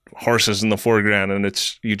and horses in the foreground,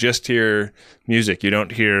 and you just hear music. You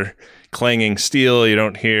don't hear clanging steel. You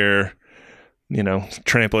don't hear,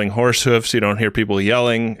 trampling horse hoofs. You don't hear people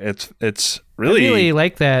yelling. It's really... I really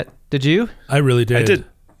like that. Did you? I really did. I did.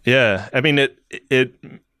 Yeah. I mean, it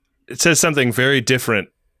says something very different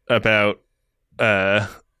about a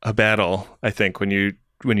battle, I think, when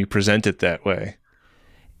you present it that way.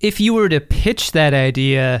 If you were to pitch that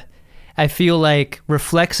idea, I feel like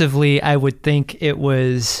reflexively I would think it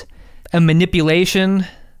was a manipulation.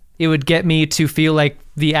 It would get me to feel like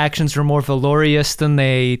the actions were more valorous than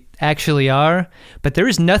they actually are. But there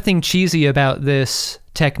is nothing cheesy about this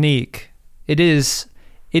technique. It is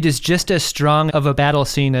just as strong of a battle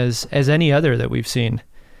scene as any other that we've seen.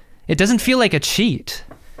 It doesn't feel like a cheat.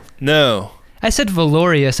 No. I said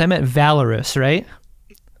valorous. I meant valorous, right?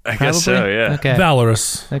 I guess so, yeah. Okay.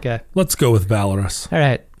 Valorous. Okay. Let's go with valorous. All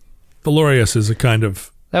right. Valorious is a kind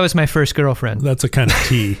of... That was my first girlfriend. That's a kind of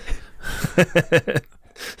tea.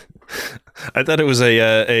 I thought it was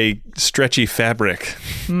a stretchy fabric.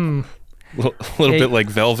 A little bit like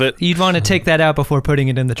velvet. You'd want to take that out before putting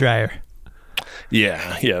it in the dryer.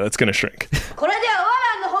 Yeah, that's going to shrink.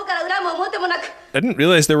 I didn't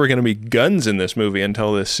realize there were going to be guns in this movie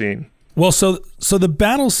until this scene. Well, so the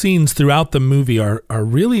battle scenes throughout the movie are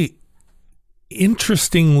really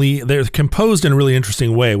interestingly, they're composed in a really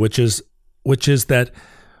interesting way, which is that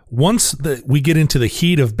once we get into the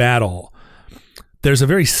heat of battle, there's a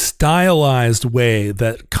very stylized way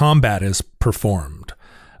that combat is performed.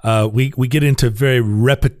 We get into very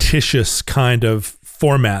repetitious kind of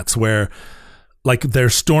formats where, like, they're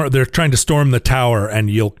trying to storm the tower,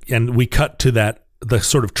 and we cut to the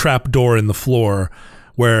sort of trap door in the floor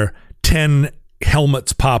where 10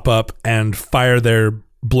 helmets pop up and fire their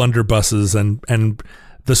blunderbusses, and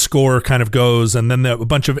the score kind of goes, and then a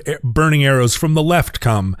bunch of burning arrows from the left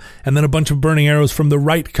come, and then a bunch of burning arrows from the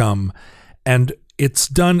right come, and it's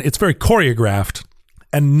very choreographed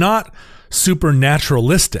and not super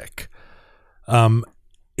naturalistic.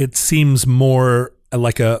 It seems more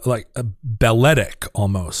like a balletic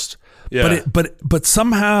almost. Yeah. But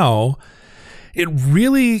somehow it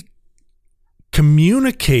really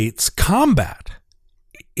communicates combat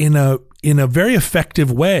in a in a very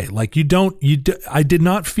effective way. Like I did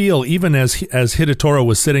not feel, even as Hidetora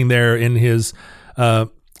was sitting there in his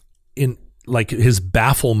his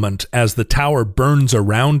bafflement as the tower burns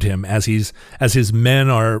around him, as his men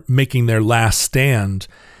are making their last stand,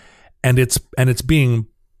 and it's being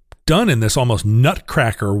done in this almost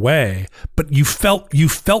nutcracker way, but you felt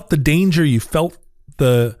the danger, you felt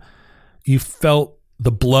the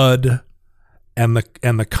blood and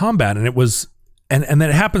the combat, and it was and then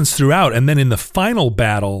it happens throughout, and then in the final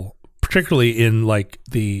battle, particularly in like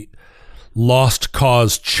the lost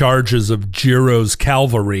cause charges of Jiro's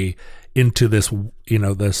cavalry into this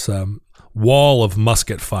wall of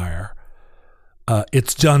musket fire.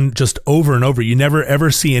 It's done just over and over. You never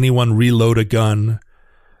ever see anyone reload a gun.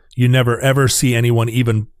 You never ever see anyone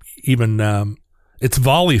even it's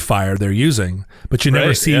volley fire they're using, but you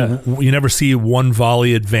never see one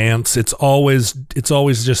volley advance. It's always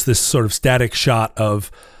just this sort of static shot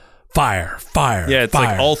of fire. Yeah, it's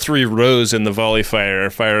like all three rows in the volley fire are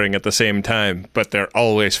firing at the same time, but they're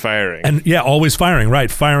always firing. And yeah, always firing,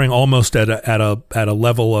 right? Firing almost at a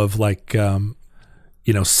level of like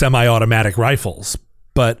semi-automatic rifles,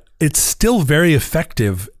 but it's still very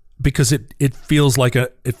effective because it feels like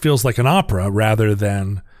an opera rather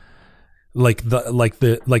than like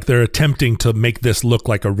they're attempting to make this look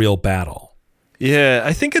like a real battle. Yeah,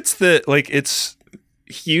 I think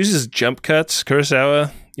he uses jump cuts.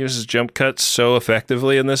 Kurosawa uses jump cuts so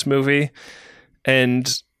effectively in this movie,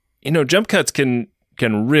 and jump cuts can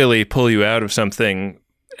really pull you out of something.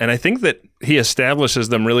 And I think that he establishes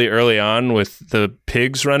them really early on with the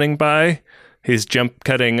pigs running by. He's jump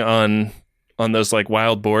cutting on those like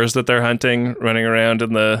wild boars that they're hunting, running around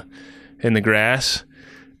in the grass.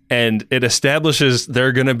 And it establishes there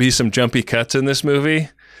are going to be some jumpy cuts in this movie.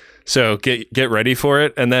 So get ready for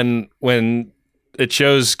it. And then when it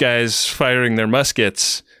shows guys firing their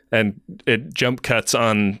muskets and it jump cuts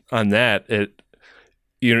on that,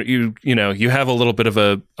 you have a little bit of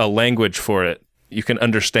a language for it. You can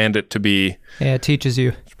understand it to be... Yeah, it teaches you.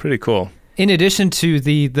 It's pretty cool. In addition to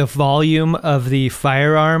the volume of the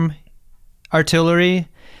firearm artillery,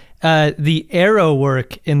 the arrow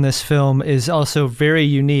work in this film is also very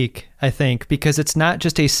unique, I think, because it's not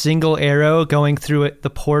just a single arrow going through the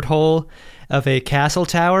porthole of a castle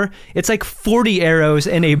tower. It's like 40 arrows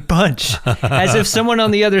in a bunch, as if someone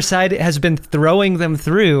on the other side has been throwing them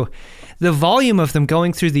through. The volume of them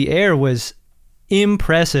going through the air was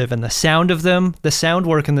impressive, and the sound of them, the sound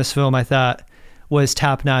work in this film, I thought was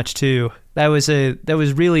top notch too. That was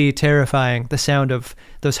really terrifying, the sound of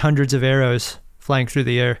those hundreds of arrows flying through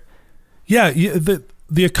the air. Yeah,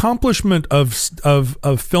 the accomplishment of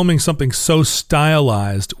filming something so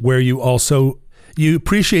stylized, where you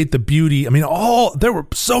appreciate the beauty. I mean, there were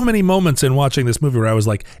so many moments in watching this movie where I was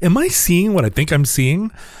like, am I seeing what I think I'm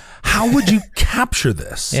seeing? How would you capture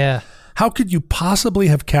this? Yeah. How could you possibly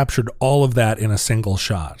have captured all of that in a single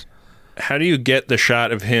shot? How do you get the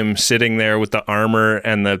shot of him sitting there with the armor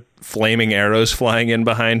and the flaming arrows flying in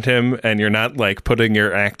behind him, and you're not like putting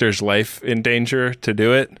your actor's life in danger to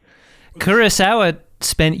do it? Kurosawa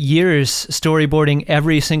spent years storyboarding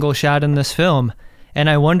every single shot in this film. And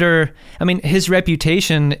I wonder, his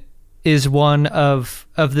reputation is one of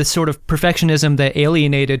this sort of perfectionism that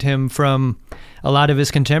alienated him from a lot of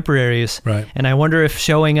his contemporaries. Right. And I wonder if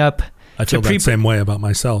showing up... I feel that same way about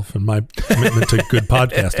myself and my commitment to good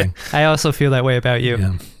podcasting. I also feel that way about you.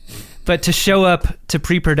 Yeah. But to show up to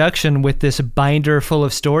pre-production with this binder full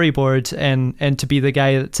of storyboards and to be the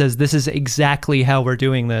guy that says, this is exactly how we're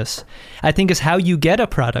doing this, I think is how you get a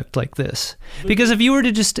product like this. Because if you were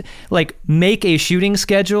to just like make a shooting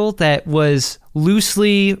schedule that was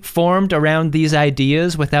loosely formed around these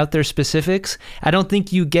ideas without their specifics, I don't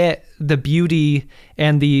think you get the beauty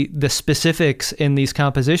and the specifics in these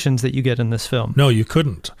compositions that you get in this film. No, you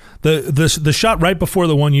couldn't. The shot right before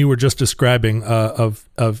the one you were just describing of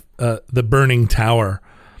the burning tower,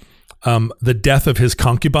 the death of his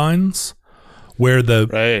concubines, where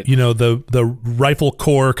the rifle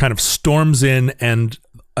corps kind of storms in and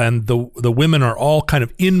the women are all kind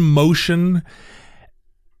of in motion,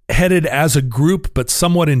 headed as a group but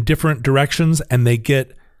somewhat in different directions, and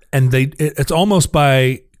it's almost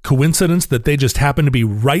by coincidence that they just happen to be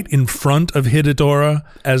right in front of Hidetora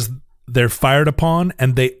as they're fired upon,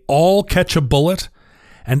 and they all catch a bullet,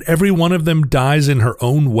 and every one of them dies in her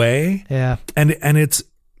own way. Yeah. And it's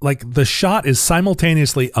like the shot is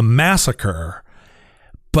simultaneously a massacre,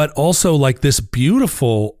 but also like this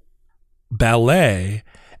beautiful ballet,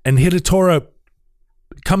 and Hidetora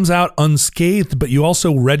comes out unscathed, but you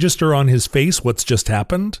also register on his face what's just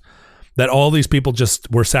happened, that all these people just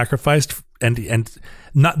were sacrificed and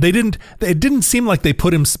not they didn't it didn't seem like they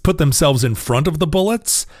put themselves in front of the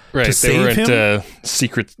bullets to save him. They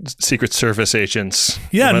weren't secret service agents.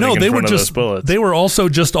 Yeah, no, they were just they were also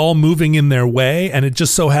just all moving in their way, and it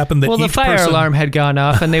just so happened that the fire alarm had gone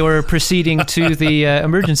off and they were proceeding to the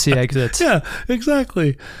emergency exits. Yeah,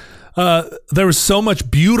 exactly. There was so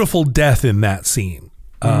much beautiful death in that scene.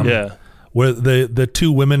 Where the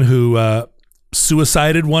two women who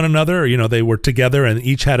suicided one another, they were together and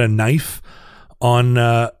each had a knife on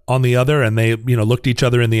the other, and they looked each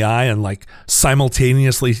other in the eye and like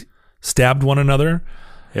simultaneously stabbed one another.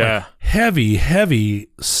 Yeah, like, heavy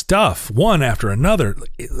stuff, one after another,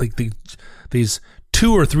 like these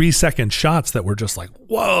 2 or 3 second shots that were just like,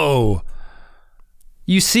 whoa.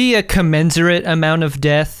 You see a commensurate amount of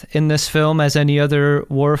death in this film as any other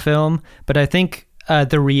war film, but I think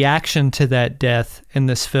the reaction to that death in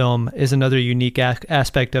this film is another unique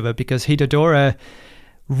aspect of it, because Hidodora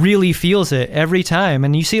really feels it every time.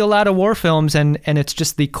 And you see a lot of war films, and it's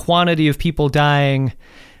just the quantity of people dying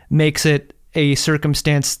makes it a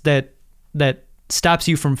circumstance that stops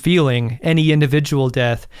you from feeling any individual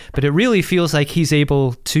death. But it really feels like he's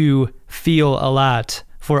able to feel a lot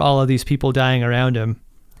for all of these people dying around him.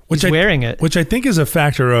 He's wearing it. Which I think is a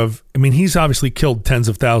factor of, he's obviously killed tens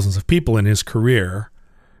of thousands of people in his career.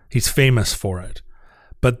 He's famous for it.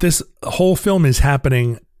 But this whole film is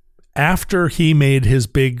happening after he made his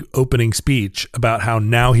big opening speech about how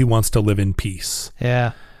now he wants to live in peace.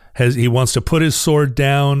 Yeah. He wants to put his sword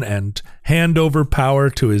down and hand over power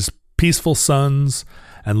to his peaceful sons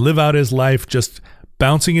and live out his life just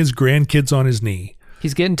bouncing his grandkids on his knee.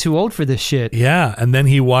 He's getting too old for this shit. Yeah, and then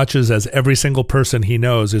he watches as every single person he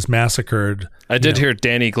knows is massacred. I did hear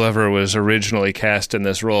Danny Glover was originally cast in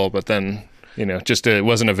this role, but then, just it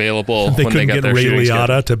wasn't available they when they got their Ray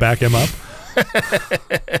Liotta to back him up.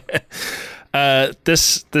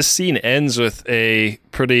 This scene ends with a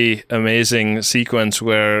pretty amazing sequence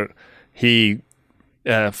where he,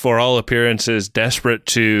 for all appearances, desperate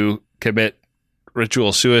to commit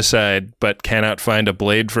ritual suicide, but cannot find a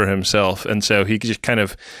blade for himself, and so he just kind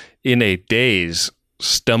of, in a daze,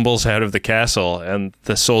 stumbles out of the castle, and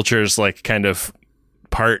the soldiers kind of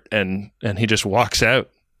part, and he just walks out.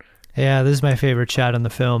 Yeah, this is my favorite shot in the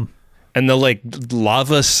film. And the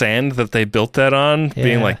lava sand that they built that on,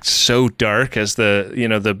 being so dark, as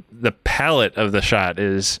the palette of the shot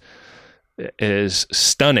is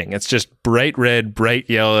stunning. It's just bright red, bright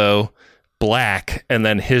yellow, black, and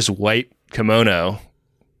then his white kimono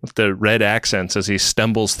with the red accents as he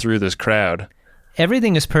stumbles through this crowd.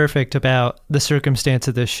 Everything is perfect about the circumstance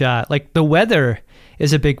of this shot. The weather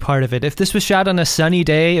is a big part of it. If this was shot on a sunny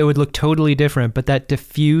day, it would look totally different, but that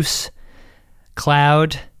diffuse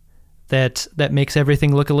cloud that makes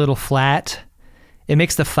everything look a little flat, it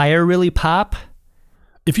makes the fire really pop.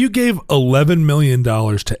 If you gave $11 million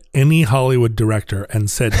to any Hollywood director and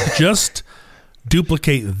said, just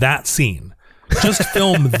duplicate that scene, just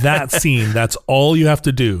film that scene, that's all you have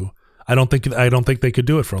to do, I don't think they could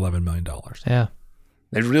do it for $11 million. Yeah.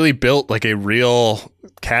 They really built a real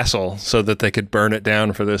castle so that they could burn it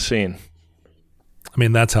down for this scene.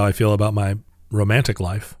 That's how I feel about my romantic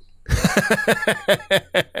life.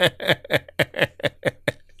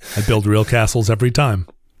 I build real castles every time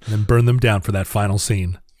and then burn them down for that final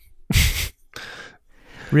scene.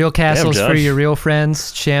 Real castles for your real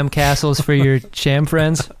friends, sham castles for your sham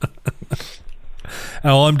friends.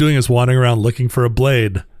 And all I'm doing is wandering around looking for a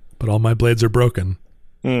blade, but all my blades are broken.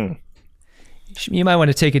 You might want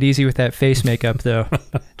to take it easy with that face makeup, though,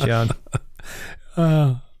 John.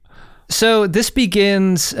 So this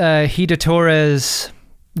begins Hidotora's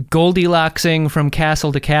Goldilocksing from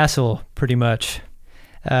castle to castle, pretty much.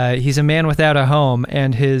 He's a man without a home,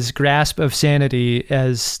 and his grasp of sanity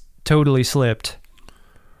has totally slipped.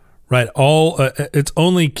 Right. It's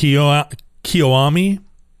only Kiyoami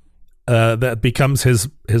that becomes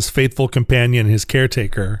his faithful companion, his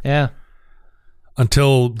caretaker. Yeah.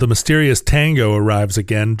 Until the mysterious Tango arrives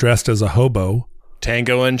again, dressed as a hobo.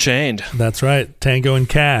 Tango Unchained. That's right. Tango and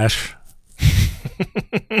Cash.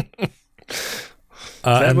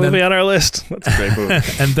 That movie on our list. That's a great movie.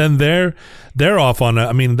 And then they're off on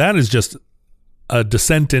that is just a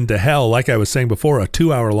descent into hell. Like I was saying before, a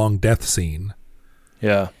 2-hour-long death scene.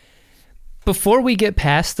 Yeah. Before we get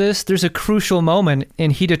past this, there's a crucial moment in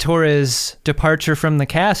Hidotora's departure from the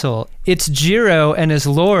castle. It's Jiro and his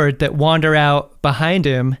lord that wander out behind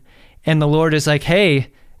him, and the lord is like, hey,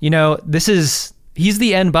 he's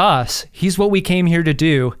the end boss. He's what we came here to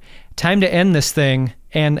do. Time to end this thing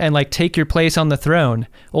and take your place on the throne.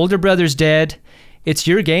 Older brother's dead. It's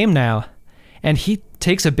your game now. and he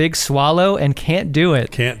takes a big swallow and can't do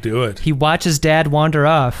it. Can't do it. He watches Dad wander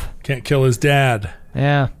off. Can't kill his dad.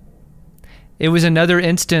 Yeah. It was another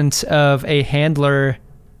instance of a handler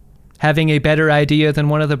having a better idea than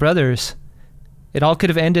one of the brothers. It all could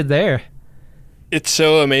have ended there. It's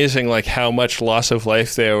so amazing, like, how much loss of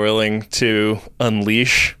life they are willing to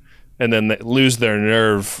unleash and then they lose their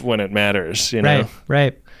nerve when it matters, you know?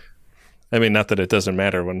 Right. I mean, not that it doesn't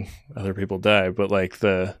matter when other people die, but like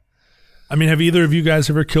I mean, have either of you guys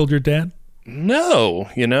ever killed your dad? No,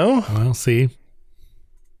 you know? Well, see,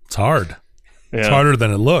 it's hard. Yeah. It's harder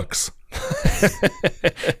than it looks.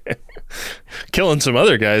 Killing some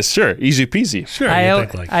other guys, sure, easy peasy. Sure.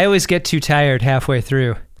 I always get too tired halfway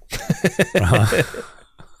through.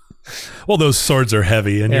 Well, those swords are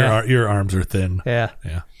heavy, and Yeah. your arms are thin. Yeah.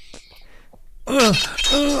 Yeah.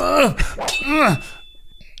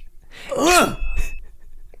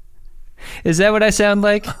 Is that what I sound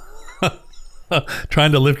like?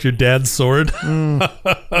 Trying to lift your dad's sword.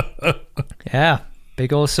 Yeah.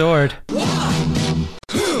 Big old sword.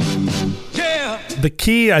 The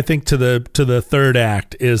key, I think, to the third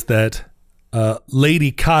act is that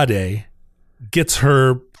Lady Kade gets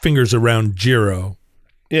her fingers around Jiro.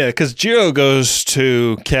 Yeah, because Jiro goes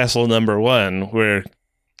to Castle Number 1, where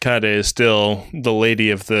Kade is still the lady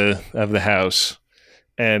of the house,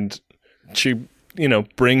 and she,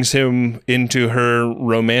 brings him into her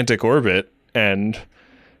romantic orbit and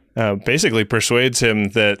basically persuades him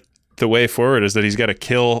that the way forward is that he's got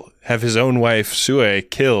to have his own wife Sue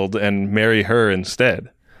killed and marry her instead.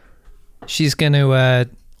 She's going to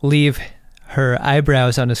leave her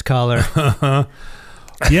eyebrows on his collar.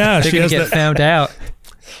 Yeah, They're going to get found out.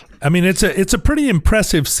 I mean, it's a pretty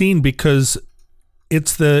impressive scene because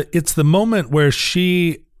it's the moment where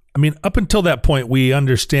she. I mean, up until that point, we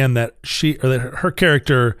understand that her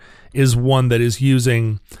character is one that is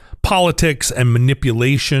using politics and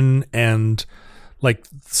manipulation and like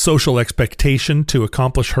social expectation to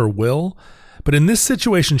accomplish her will. But in this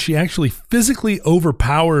situation, she actually physically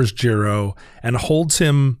overpowers Jiro and holds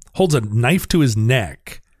a knife to his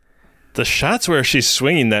neck. The shots where she's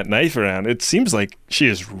swinging that knife around, it seems like she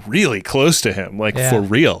is really close to him, like for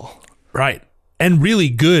real. Right. And really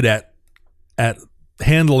good at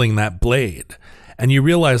handling that blade. And you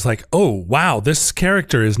realize like, oh, wow, this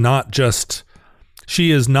character is not just,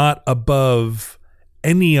 she is not above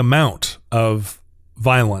any amount of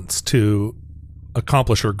violence to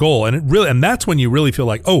accomplish her goal. And that's when you really feel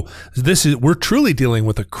like, oh, we're truly dealing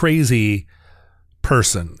with a crazy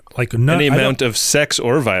person. Like any amount of sex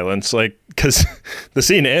or violence, like, because the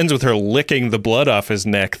scene ends with her licking the blood off his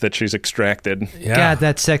neck that she's extracted. Yeah. God,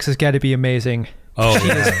 that sex has got to be amazing. Oh, she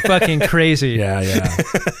is fucking crazy. Yeah.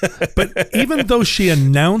 But even though she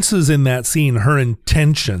announces in that scene her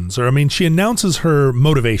intentions, she announces her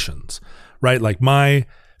motivations, right? Like, my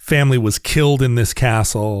family was killed in this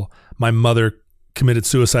castle. My mother committed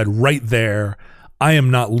suicide right there. I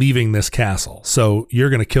am not leaving this castle. So you're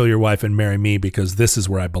going to kill your wife and marry me because this is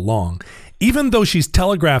where I belong. Even though she's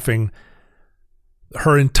telegraphing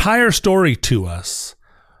her entire story to us,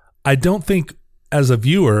 I don't think, as a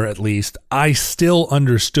viewer at least, I still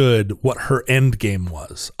understood what her end game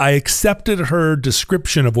was. I accepted her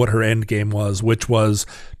description of what her end game was, which was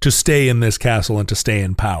to stay in this castle and to stay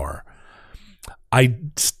in power. I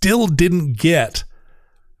still didn't get,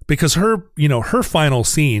 because her final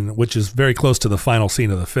scene, which is very close to the final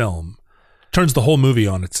scene of the film, turns the whole movie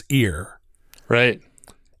on its ear. Right.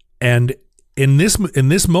 And in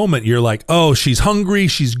this moment, you're like, oh, she's hungry,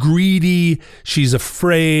 she's greedy, she's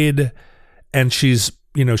afraid, and she's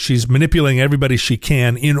manipulating everybody she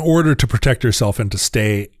can in order to protect herself and to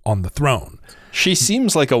stay on the throne. She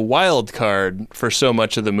seems like a wild card for so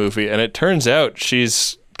much of the movie, and it turns out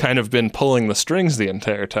she's kind of been pulling the strings the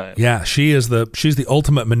entire time. Yeah, she's the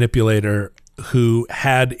ultimate manipulator who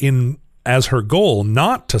had as her goal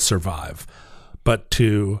not to survive, but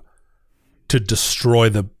to destroy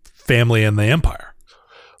the family and the empire.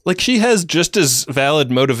 Like, she has just as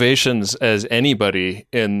valid motivations as anybody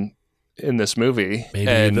in this movie.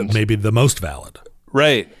 Maybe the most valid.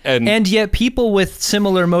 Right. And yet people with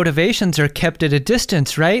similar motivations are kept at a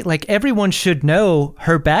distance, right? Like, everyone should know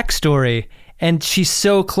her backstory, and she's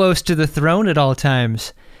so close to the throne at all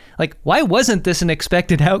times. Like, why wasn't this an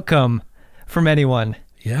expected outcome from anyone?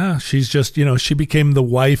 Yeah, she's just, she became the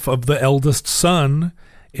wife of the eldest son.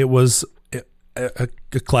 It was a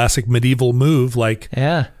classic medieval move. Like,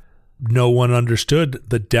 no one understood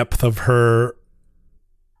the depth of her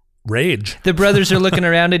rage. The brothers are looking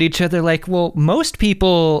around at each other like, well, most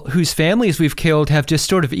people whose families we've killed have just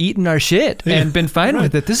sort of eaten our shit and been fine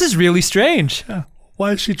with it. This is really strange. Yeah.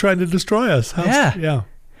 Why is she trying to destroy us? Yeah.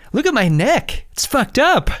 look at my neck. It's fucked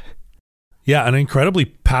up. Yeah, an incredibly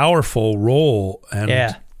powerful role, and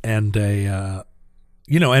a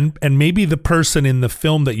and maybe the person in the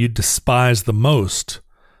film that you despise the most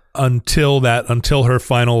until her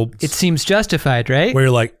final. It seems justified, right? Where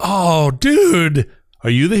you're like, oh, dude, are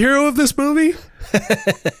you the hero of this movie?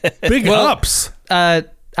 Big ups. I'll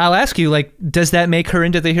ask you, like, does that make her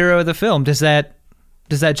into the hero of the film? Does that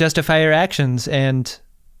justify her actions? And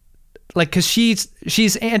like, because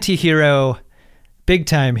she's anti-hero big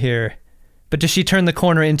time here, but does she turn the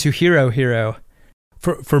corner into hero?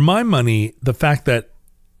 For my money, the fact that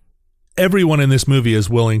everyone in this movie is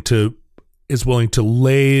willing to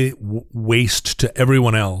lay waste to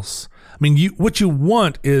everyone else. I mean, what you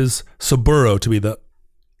want is Saburo to be the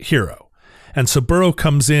hero, and Saburo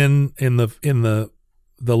comes in the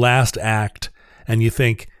last act, and you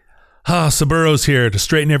think, Saburo's here to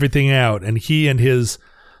straighten everything out, and he and his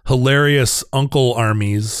hilarious uncle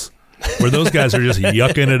armies, where those guys are just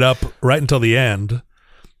yucking it up right until the end.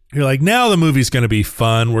 You're like, now the movie's going to be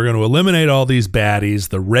fun. We're going to eliminate all these baddies.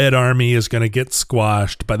 The red army is going to get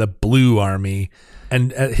squashed by the blue army.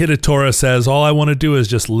 And Hidatora says, all I want to do is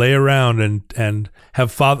just lay around and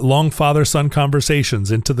have long father-son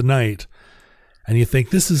conversations into the night. And you think,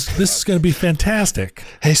 this is going to be fantastic.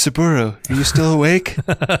 Hey, Saburo, are you still awake?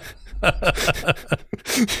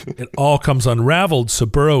 It all comes unraveled.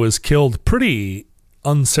 Saburo is killed pretty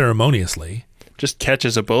unceremoniously. Just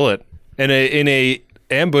catches a bullet in a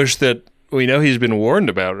ambush that we know he's been warned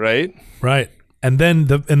about, right? Right. And then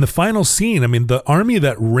in the final scene, I mean, the army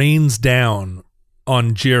that rains down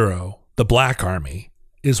on Jiro, the Black Army,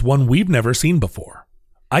 is one we've never seen before.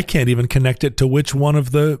 I can't even connect it to which one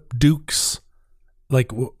of the dukes,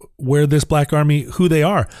 like where this Black Army, who they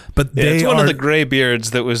are. But it's one of the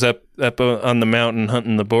Greybeards that was up on the mountain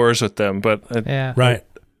hunting the boars with them. But right.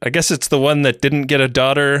 I guess it's the one that didn't get a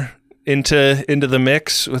daughter into the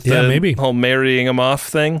mix with the whole marrying him off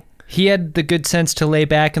thing. He had the good sense to lay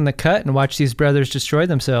back in the cut and watch these brothers destroy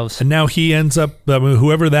themselves. And now he ends up,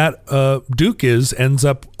 whoever that Duke is, ends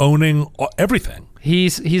up owning everything.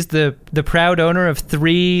 He's the proud owner of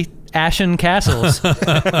 3 ashen castles.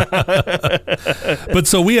 But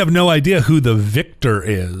so we have no idea who the victor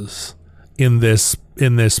is in this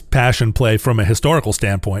passion play from a historical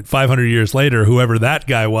standpoint. 500 years later, whoever that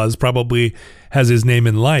guy was probably has his name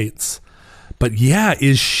in lights. But yeah,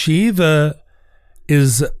 is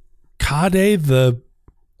Kade the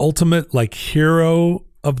ultimate like hero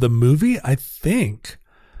of the movie? I think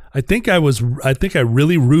I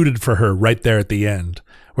really rooted for her right there at the end,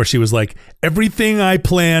 where she was like, everything I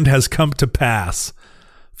planned has come to pass.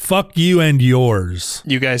 Fuck you and yours.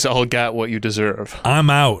 You guys all got what you deserve. I'm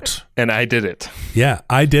out. And I did it. Yeah,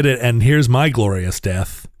 I did it, and here's my glorious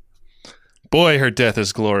death. Boy, her death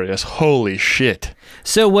is glorious. Holy shit.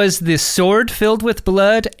 So was the sword filled with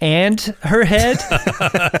blood and her head?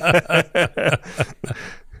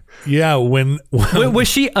 Yeah, when was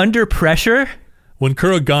she under pressure? When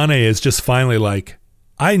Kurogane is just finally like,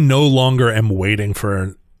 I no longer am waiting for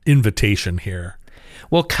an invitation here.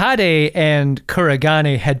 Well, Kade and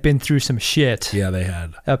Kurogane had been through some shit. Yeah, they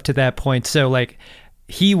had. Up to that point. So like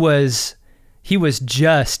he was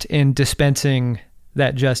just in dispensing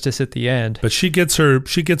that justice at the end. But she gets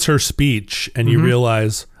her speech, and you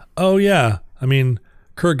realize, oh yeah, I mean,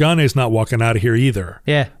 Kurogane's not walking out of here either.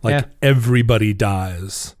 Yeah. Everybody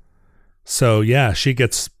dies. So yeah, she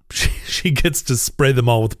gets to spray them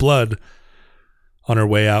all with blood on her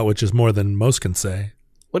way out, which is more than most can say.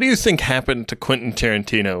 What do you think happened to Quentin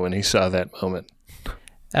Tarantino when he saw that moment?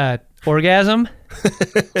 Orgasm?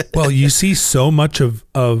 Well, you see so much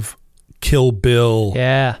of Kill Bill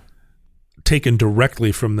taken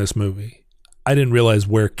directly from this movie. I didn't realize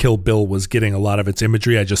where Kill Bill was getting a lot of its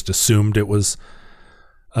imagery. I just assumed it was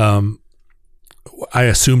I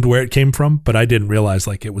assumed where it came from, but I didn't realize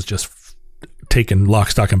like it was just taken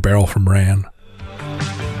lock, stock, and barrel from Ran.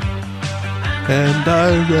 And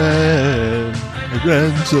I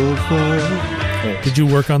ran so far. Did you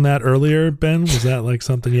work on that earlier, Ben? Was that like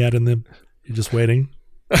something you had in the... You're just waiting?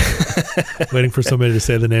 Waiting for somebody to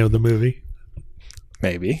say the name of the movie?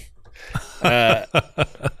 Maybe. I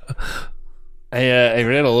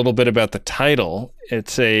read a little bit about the title.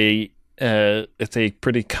 It's a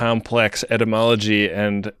pretty complex etymology,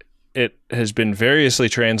 and it has been variously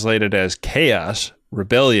translated as chaos,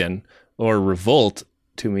 rebellion, or revolt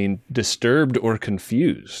to mean disturbed or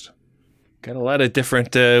confused. Got a lot of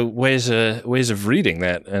different ways of reading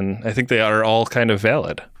that, and I think they are all kind of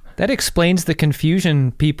valid. That explains the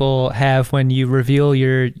confusion people have when you reveal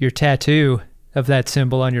your tattoo of that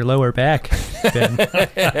symbol on your lower back, Ben.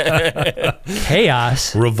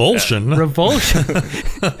 Chaos. Revulsion. Revulsion.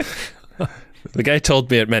 The guy told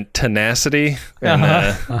me it meant tenacity, and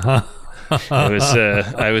I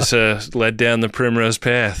was led down the primrose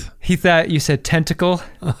path. He thought you said tentacle.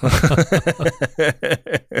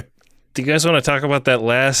 Do you guys want to talk about that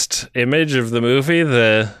last image of the movie,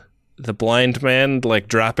 the blind man like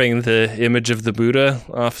dropping the image of the Buddha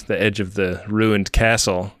off the edge of the ruined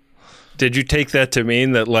castle? Did you take that to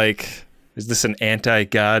mean that, like, is this an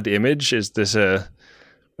anti-God image? Is this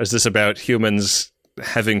about humans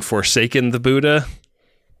having forsaken the Buddha?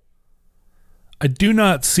 I do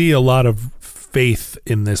not see a lot of faith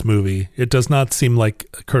in this movie. It does not seem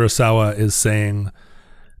like Kurosawa is saying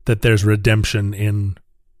that there's redemption in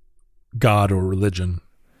God or religion.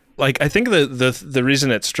 Like, I think the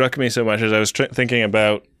reason it struck me so much is I was thinking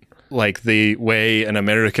about, like, the way an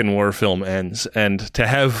American war film ends, and to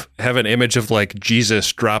have an image of, like,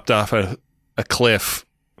 Jesus dropped off a cliff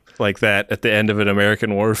like that at the end of an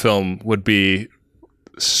American war film would be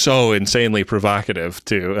so insanely provocative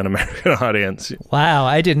to an American audience. Wow,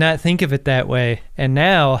 I did not think of it that way. And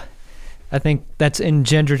now I think that's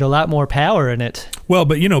engendered a lot more power in it. Well,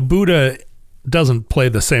 but, Buddha doesn't play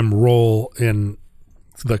the same role in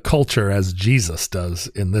the culture as Jesus does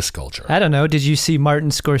in this culture. I don't know. Did you see Martin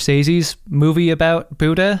Scorsese's movie about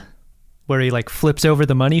Buddha, where he like flips over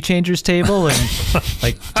the money changers table and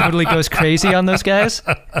like totally goes crazy on those guys?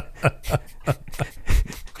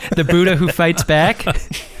 The Buddha who fights back. You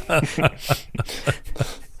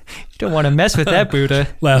don't want to mess with that Buddha.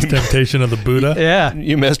 Last Temptation of the Buddha. Yeah.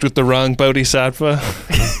 You messed with the wrong bodhisattva.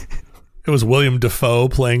 It was William Dafoe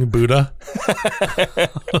playing Buddha.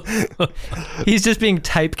 He's just being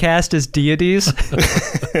typecast as deities.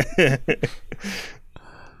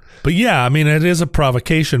 But yeah, I mean, it is a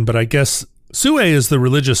provocation, but I guess Sue is the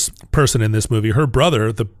religious person in this movie. Her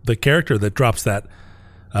brother, the character that drops that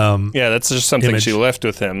yeah, that's just something image. She left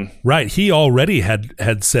with him. Right. He already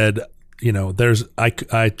had said,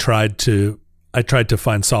 I tried to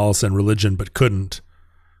find solace in religion, but couldn't.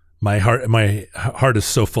 My heart is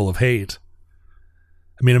so full of hate.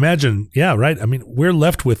 I mean, imagine, yeah, right. I mean, we're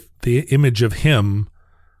left with the image of him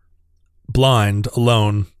blind,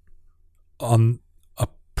 alone, on a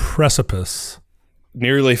precipice.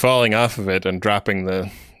 Nearly falling off of it and dropping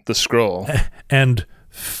the scroll. And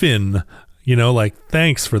Finn, like,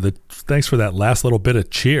 thanks for that last little bit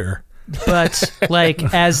of cheer. But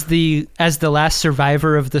like, as the last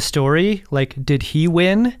survivor of the story, like, did he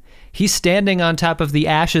win? He's standing on top of the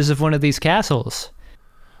ashes of one of these castles.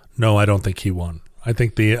 No, I don't think he won. I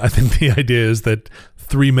think the idea is that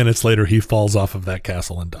 3 minutes later he falls off of that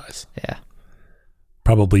castle and dies. Yeah.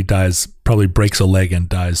 Probably breaks a leg and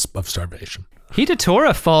dies of starvation.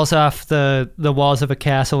 Hidatora falls off the walls of a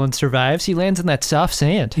castle and survives. He lands in that soft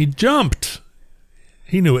sand. He jumped.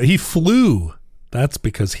 He knew it. He flew. That's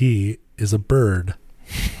because he is a bird.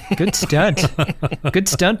 Good stunt. Good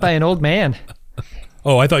stunt by an old man.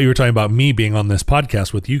 Oh, I thought you were talking about me being on this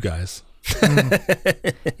podcast with you guys.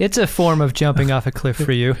 It's a form of jumping off a cliff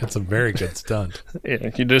for you. It's a very good stunt. Yeah,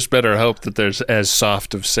 you just better hope that there's as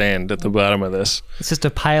soft of sand at the bottom of this. It's just a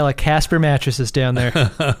pile of Casper mattresses down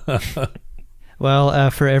there. Well,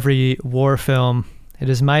 for every war film, it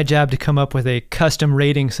is my job to come up with a custom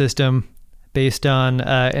rating system based on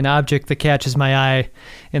an object that catches my eye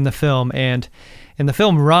in the film. And in the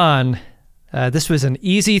film Ron, this was an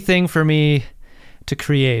easy thing for me to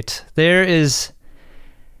create. There is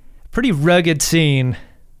a pretty rugged scene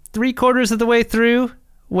 3/4 of the way through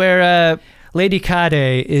where Lady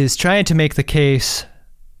Kade is trying to make the case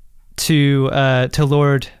to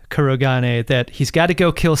Lord Kurogane that he's got to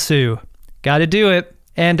go kill Sue. Got to do it.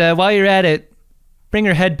 And while you're at it, bring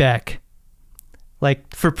her head back.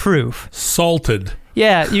 Like, for proof. Salted.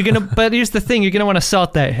 Yeah, but here's the thing, you're going to want to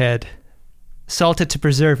salt that head. Salt it to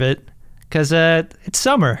preserve it, because it's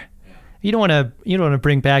summer. You don't want to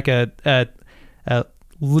bring back a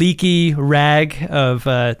leaky rag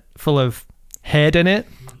of full of head in it.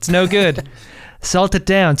 It's no good. Salt it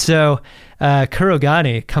down. So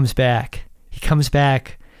Kurogane comes back. He comes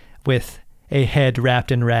back with a head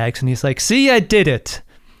wrapped in rags, and he's like, "See, I did it."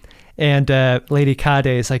 And Lady Kade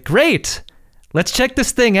is like, "Great, let's check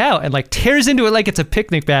this thing out," and like tears into it like it's a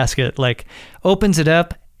picnic basket. Like opens it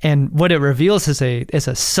up, and what it reveals is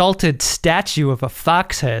a salted statue of a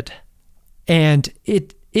fox head. And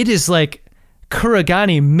it is like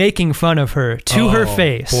Kurogane making fun of her to her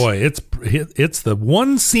face. Boy, it's the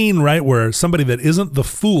one scene, right, where somebody that isn't the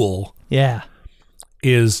fool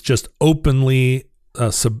is just openly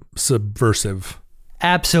subversive.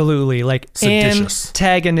 Absolutely. Like seditious.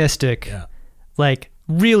 Antagonistic. Yeah. Like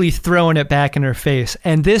really throwing it back in her face.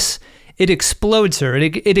 And this, it explodes her.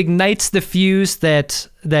 It ignites the fuse that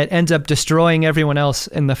ends up destroying everyone else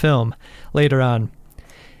in the film later on.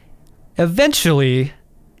 Eventually,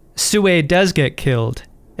 Sue does get killed,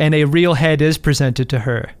 and a real head is presented to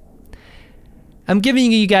her. I'm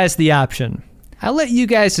giving you guys the option. I'll let you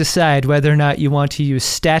guys decide whether or not you want to use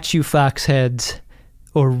statue fox heads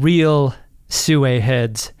or real Sue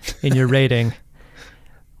heads in your rating.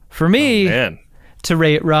 For me, to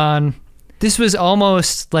rate Ron, this was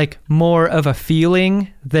almost like more of a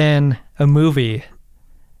feeling than a movie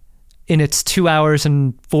in its 2 hours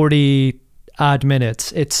and 40 odd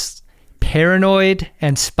minutes. It's paranoid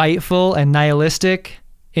and spiteful and nihilistic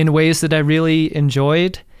in ways that I really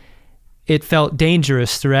enjoyed. It felt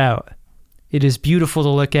dangerous throughout. It is beautiful to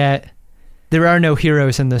look at. There are no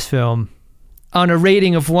heroes in this film. On a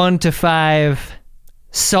rating of 1 to 5,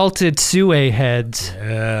 salted Sue heads,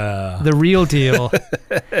 the real deal.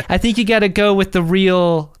 I think you got to go with the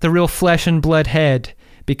real flesh and blood head,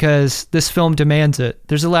 because this film demands it.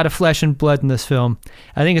 There's a lot of flesh and blood in this film.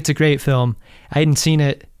 I think it's a great film. I hadn't seen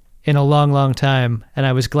it in a long, long time, and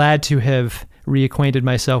I was glad to have reacquainted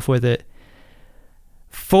myself with it.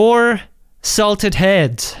 4 salted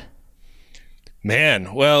heads.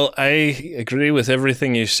 Man, well, I agree with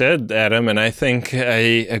everything you said, Adam, and I think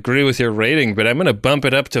I agree with your rating, but I'm going to bump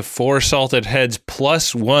it up to 4 salted heads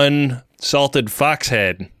plus 1 salted fox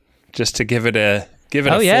head, just to give it a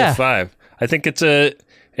full 5. I think it's a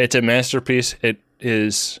masterpiece. It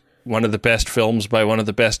is one of the best films by one of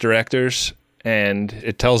the best directors, and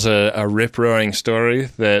it tells a rip-roaring story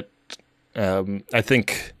that I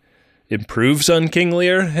think improves on King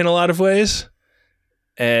Lear in a lot of ways,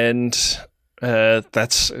 and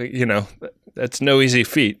that's no easy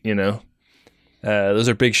feat, those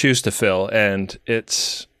are big shoes to fill, and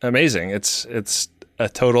it's amazing. It's a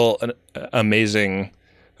total amazing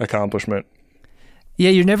accomplishment.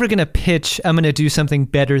 Yeah, you're never going to pitch, I'm going to do something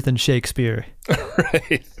better than Shakespeare.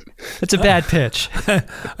 Right. That's a bad pitch.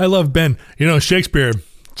 I love Ben. Shakespeare,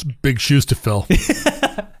 it's big shoes to fill.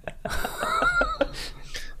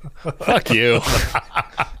 Fuck you.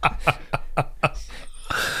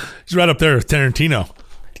 He's right up there with Tarantino.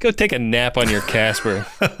 Go take a nap on your Casper.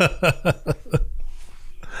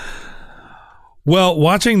 Well,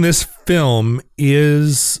 watching this film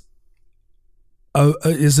is a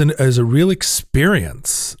real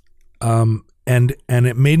experience, and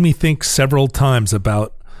it made me think several times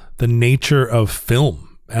about the nature of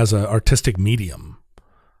film as an artistic medium.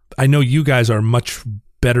 I know you guys are much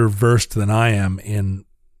better versed than I am in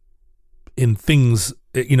things,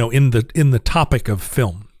 in the topic of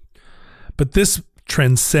film. But this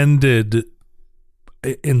transcended,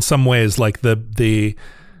 in some ways, like the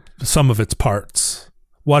sum of its parts.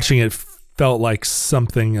 Watching it felt like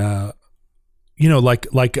something, like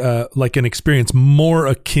an experience more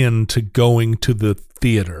akin to going to the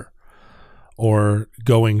theater or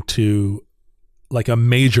going to like a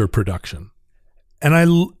major production.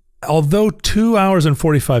 And although 2 hours and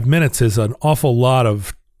 45 minutes is an awful lot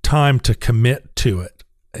of time to commit to it,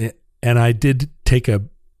 and I did take a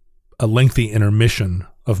lengthy intermission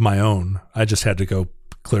of my own. I just had to go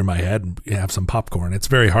clear my head and have some popcorn. It's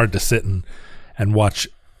very hard to sit and watch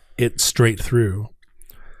it straight through.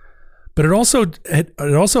 But it also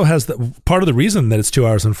has part of the reason that it's 2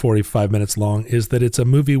 hours and 45 minutes long is that it's a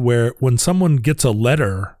movie where when someone gets a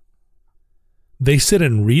letter, they sit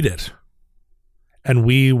and read it, and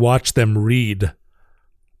we watch them read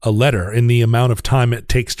a letter in the amount of time it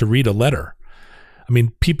takes to read a letter. I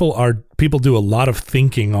mean, people do a lot of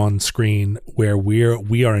thinking on screen where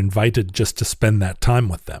we are invited just to spend that time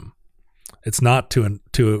with them. It's not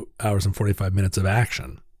 2 hours and 45 minutes of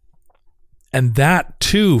action. And that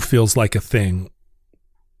too feels like a thing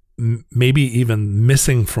maybe even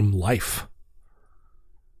missing from life,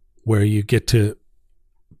 where you get to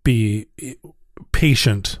be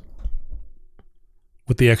patient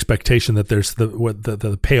with the expectation that there's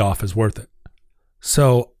the payoff is worth it.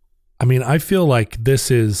 So, I mean, I feel like this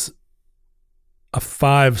is a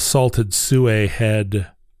 5 salted Sue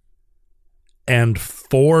head and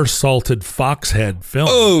 4 salted fox head film.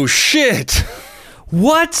 Oh, shit.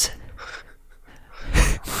 What?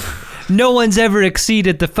 No one's ever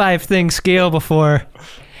exceeded the 5-thing scale before.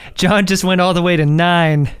 John just went all the way to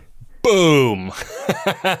 9. Boom.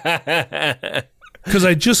 Because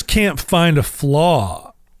I just can't find a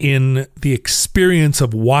flaw in the experience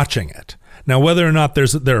of watching it. Now, whether or not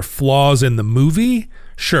there are flaws in the movie,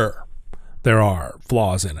 sure, there are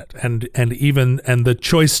flaws in it, and the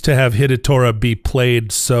choice to have Hidetora be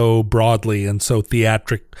played so broadly and so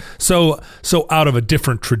theatric, so out of a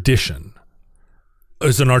different tradition,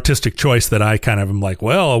 is an artistic choice that I kind of am like,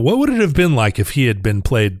 well, what would it have been like if he had been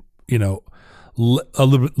played, you know, a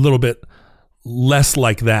little bit less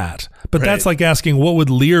like that? But that's like asking, what would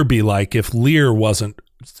Lear be like if Lear wasn't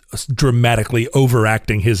dramatically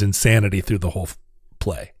overacting his insanity through the whole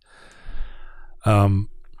play? But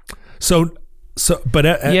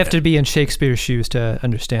you have to be in Shakespeare's shoes to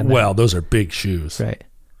understand that. Well, those are big shoes, right?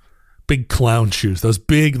 Big clown shoes. Those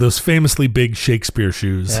famously big Shakespeare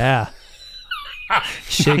shoes. Yeah.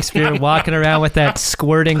 Shakespeare walking around with that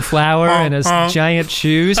squirting flower in his giant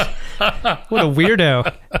shoes. What a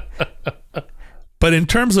weirdo. But in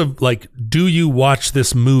terms of like, do you watch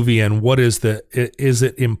this movie and what is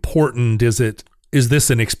it important? Is this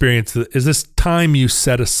an experience? Is this time you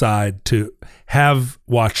set aside to have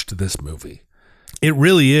watched this movie? It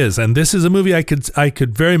really is. And this is a movie I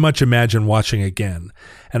could very much imagine watching again.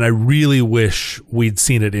 And I really wish we'd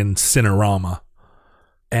seen it in Cinerama.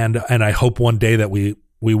 And I hope one day that we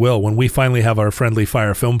will, when we finally have our Friendly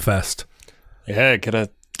Fire Film Fest. Yeah, get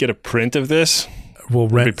a print of this. We'll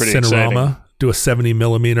rent Cinerama, exciting. Do a 70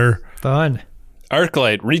 millimeter. Fun.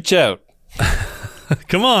 ArcLight, reach out.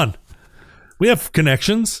 Come on. We have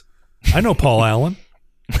connections. I know Paul Allen.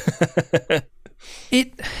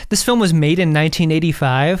 This film was made in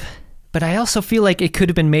 1985, but I also feel like it could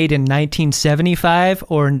have been made in 1975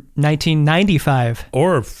 or 1995.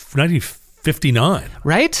 Or 1959.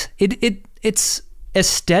 Right? Its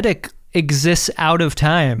aesthetic exists out of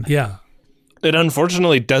time. Yeah. It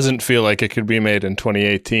unfortunately doesn't feel like it could be made in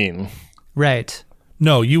 2018. Right.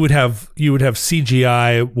 No, you would have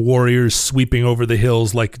CGI warriors sweeping over the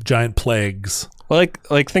hills like giant plagues. Like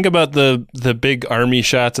think about the big army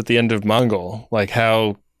shots at the end of Mongol, like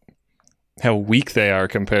how weak they are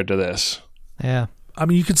compared to this. Yeah. I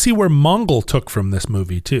mean, you could see where Mongol took from this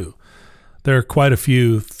movie too. There are quite a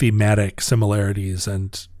few thematic similarities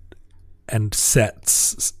and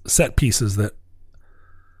set pieces that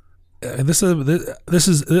this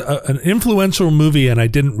is an influential movie, and I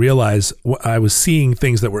didn't realize I was seeing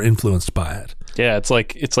things that were influenced by it. Yeah, it's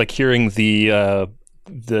like hearing the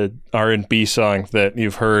R&B song that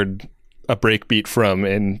you've heard a breakbeat from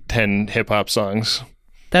in 10 hip hop songs.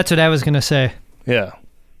 That's what I was going to say. Yeah.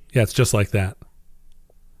 Yeah, it's just like that.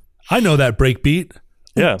 I know that breakbeat.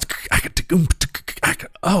 Yeah.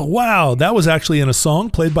 Oh, wow. That was actually in a song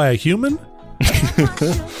played by a human?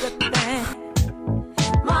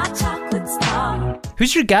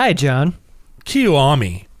 Who's your guy, John?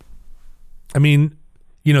 Kiyomi. I mean,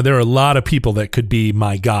 you know, there are a lot of people that could be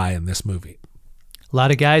my guy in this movie. A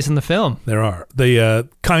lot of guys in the film. There are. The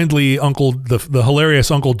kindly uncle, the hilarious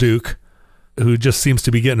Uncle Duke, who just seems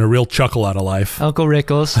to be getting a real chuckle out of life. Uncle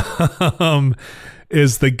Rickles.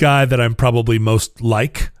 Is the guy that I'm probably most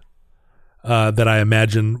like, that I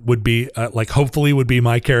imagine would be, hopefully would be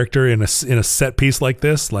my character in a set piece like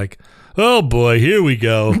this. Like, oh boy, here we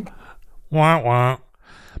go. Wah, wah.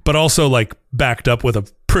 But also like backed up with a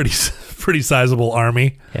pretty sizable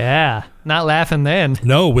army. Yeah, not laughing then.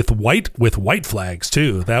 No, with white flags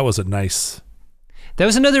too. That was a nice. That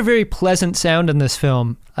was another very pleasant sound in this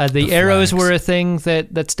film. The arrows were a thing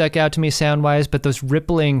that stuck out to me sound wise, but those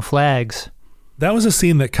rippling flags. That was a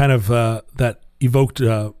scene that kind of that evoked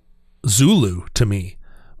Zulu to me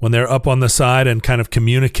when they're up on the side and kind of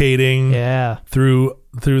communicating. Yeah. Through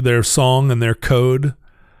their song and their code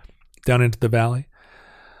down into the valley.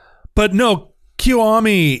 But no,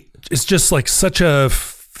 Kiyomi is just like such a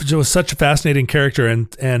fascinating character,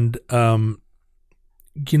 and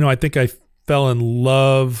you know, I think I fell in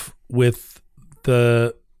love with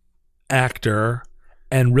the actor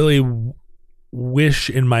and really wish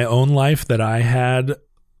in my own life that I had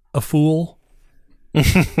a fool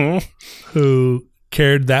who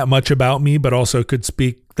cared that much about me, but also could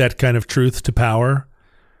speak that kind of truth to power.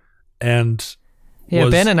 And yeah,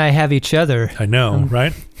 Ben and I have each other. I know,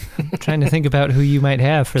 right? I'm trying to think about who you might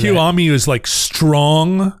have for that. Kiyomi is like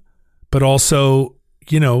strong, but also,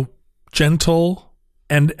 you know, gentle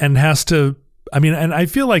and has to, I mean, and I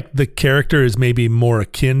feel like the character is maybe more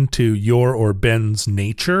akin to your or Ben's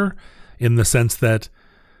nature in the sense that,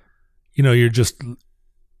 you know, you're just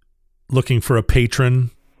looking for a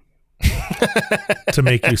patron to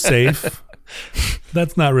make you safe.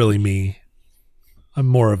 That's not really me. I'm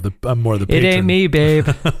more the patron. It ain't me, babe.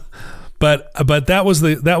 but that was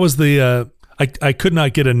the I could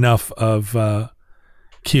not get enough of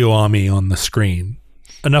Kiyomi on the screen.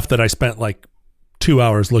 Enough that I spent like 2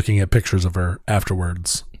 hours looking at pictures of her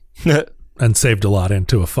afterwards and saved a lot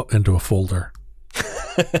into a folder.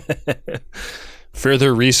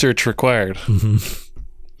 Further research required. Mm-hmm.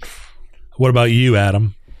 What about you,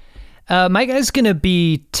 Adam? My guy's gonna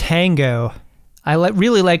be Tango. I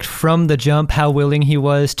really liked from the jump how willing he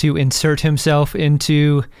was to insert himself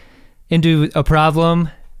into a problem.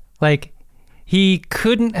 Like, he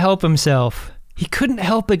couldn't help himself. He couldn't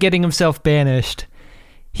help but getting himself banished.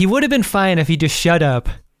 He would have been fine if he just shut up,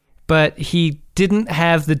 but he didn't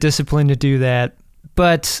have the discipline to do that.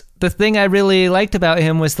 But the thing I really liked about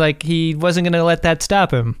him was, like, he wasn't going to let that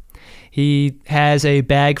stop him. He has a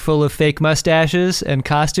bag full of fake mustaches and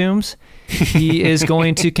costumes. He is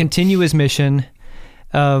going to continue his mission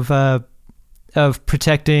of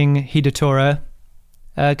protecting Hidatora,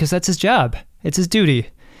 because that's his job. It's his duty.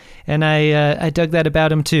 And I dug that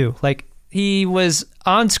about him too. Like, he was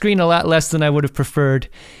on screen a lot less than I would have preferred.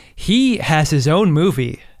 He has his own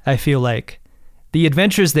movie, I feel like. The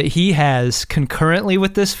adventures that he has concurrently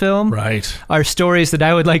with this film are stories that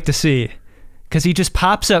I would like to see, because he just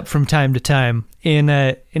pops up from time to time in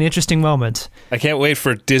interesting moments. I can't wait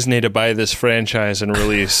for Disney to buy this franchise and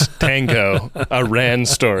release Tango, a Ran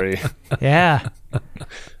story. Yeah,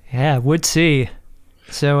 would see.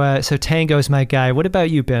 So Tango's my guy. What about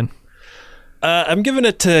you, Ben? I'm giving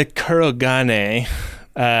it to Kurogane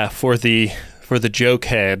for the joke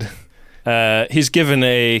head. He's given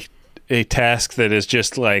a task that is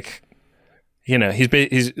just like,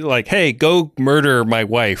 he's like, hey, go murder my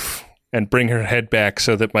wife and bring her head back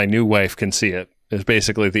so that my new wife can see it, is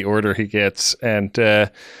basically the order he gets. And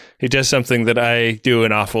he does something that I do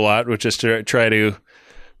an awful lot, which is to try to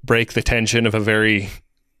break the tension of a very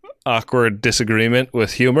awkward disagreement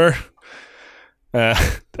with humor.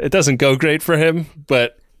 It doesn't go great for him,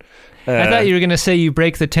 but... I thought you were going to say you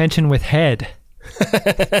break the tension with head.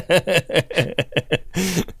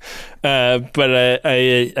 But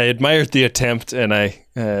I admired the attempt, and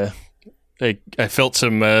I felt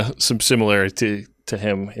some similarity to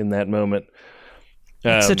him in that moment.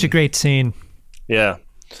 It's such a great scene. Yeah,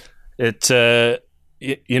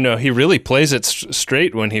 he really plays it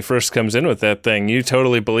straight when he first comes in with that thing. You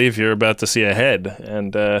totally believe you're about to see a head,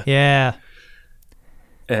 and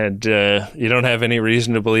you don't have any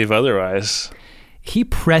reason to believe otherwise. He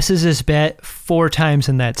presses his bet 4 times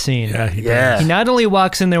in that scene. Yeah, he does. He not only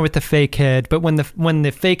walks in there with the fake head, but when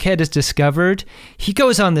the fake head is discovered, he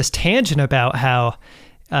goes on this tangent about how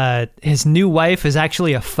his new wife is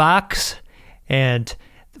actually a fox, and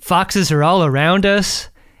foxes are all around us,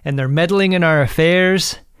 and they're meddling in our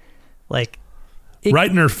affairs. Like,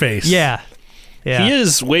 right in her face. Yeah. He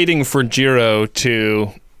is waiting for Jiro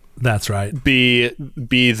to... That's right. Be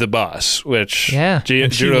the boss, which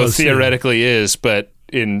Jiro theoretically is, but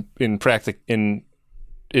in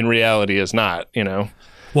reality is not.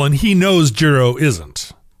 Well, and he knows Jiro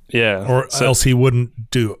isn't. Yeah, or else he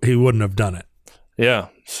wouldn't have done it. Yeah.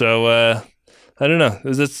 So I don't know.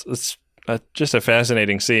 It's just a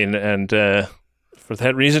fascinating scene, and for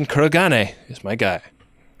that reason, Kurogane is my guy.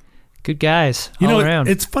 Good guys all around.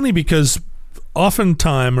 It's funny because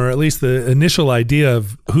oftentimes, or at least the initial idea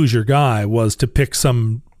of who's your guy was to pick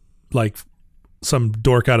some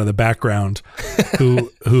dork out of the background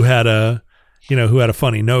who had a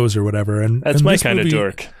funny nose or whatever. And that's my kind of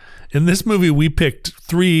dork. In this movie, we picked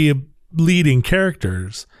 3 leading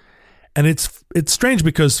characters, and it's strange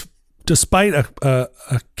because despite a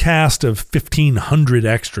cast of 1,500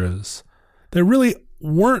 extras, there really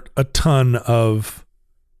weren't a ton of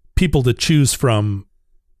people to choose from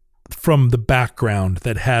the background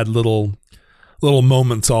that had little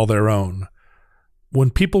moments all their own. When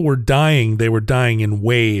people were dying, they were dying in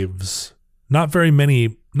waves. Not very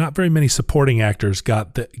many supporting actors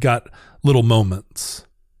got little moments.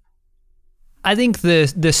 I think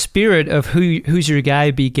the spirit of Who's Your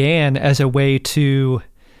Guy began as a way to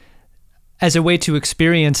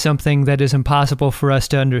experience something that is impossible for us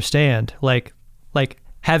to understand. Like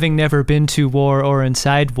having never been to war or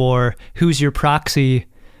inside war, who's your proxy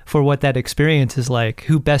for what that experience is like?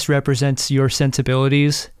 Who best represents your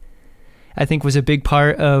sensibilities? I think was a big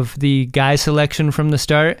part of the guy selection from the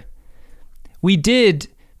start. We did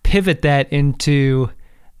pivot that into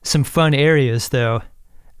some fun areas, though,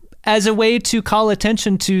 as a way to call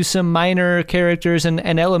attention to some minor characters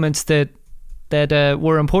and elements that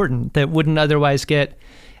were important, that wouldn't otherwise get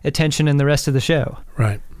attention in the rest of the show.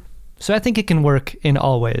 Right. So I think it can work in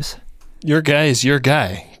all ways. Your guy is your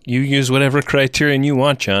guy. You use whatever criterion you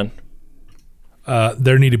want, John.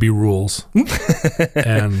 There need to be rules.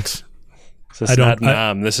 And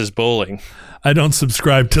this is bowling. I don't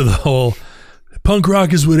subscribe to the whole punk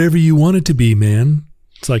rock is whatever you want it to be, man.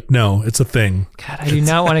 It's like, no, it's a thing. God, I do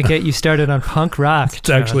not want to get you started on punk rock. It's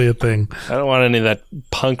actually a thing. I don't want any of that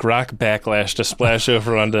punk rock backlash to splash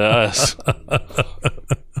over onto us.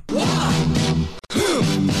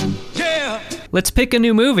 Let's pick a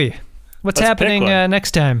new movie. What's happening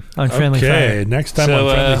next time on Friendly Fire? Okay, next time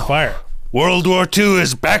on Friendly Fire. World War II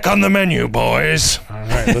is back on the menu, boys. All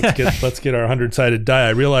right, let's get our 100-sided die.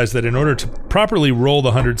 I realized that in order to properly roll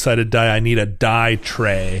the 100-sided die, I need a die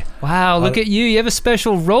tray. Wow, look at you. You have a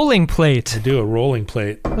special rolling plate. I do, a rolling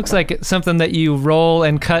plate. Looks like it's something that you roll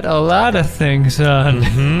and cut a lot of things on.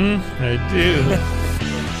 Mm-hmm, I do.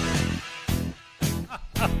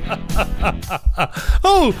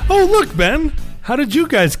 Oh, look, Ben. How did you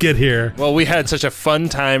guys get here? Well, we had such a fun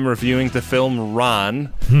time reviewing the film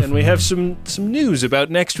Ron, and we have some news about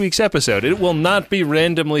next week's episode. It will not be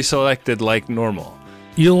randomly selected like normal.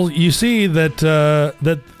 You see that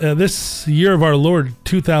this year of our Lord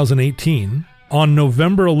 2018, on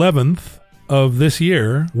November 11th of this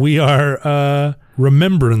year, we are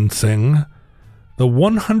remembrancing the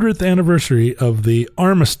 100th anniversary of the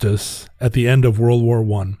armistice at the end of World War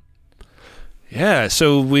I. Yeah,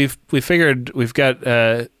 so we figured we've got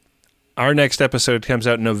our next episode comes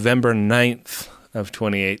out November 9th of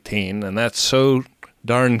 2018, and that's so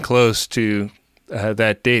darn close to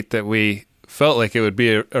that date that we felt like it would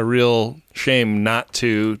be a real shame not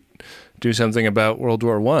to do something about World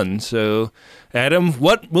War I. So, Adam,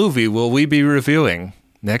 what movie will we be reviewing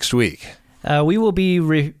next week? We will be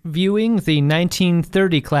reviewing the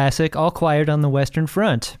 1930 classic All Quiet on the Western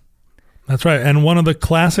Front. That's right, and one of the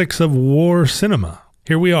classics of war cinema.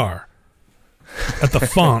 Here we are, at the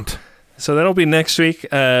font. So that'll be next week.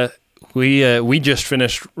 We just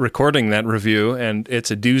finished recording that review, and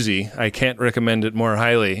it's a doozy. I can't recommend it more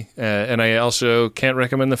highly, and I also can't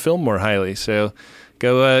recommend the film more highly. So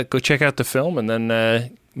go check out the film, and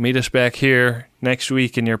then meet us back here next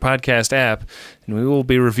week in your podcast app, and we will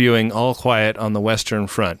be reviewing All Quiet on the Western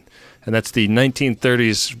Front. And that's the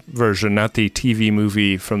 1930s version, not the TV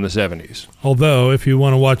movie from the 70s. Although, if you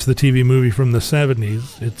want to watch the TV movie from the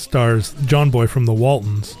 70s, it stars John Boy from the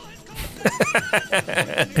Waltons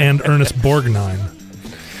and Ernest Borgnine.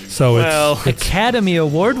 So it's Academy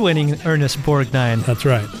Award-winning Ernest Borgnine. That's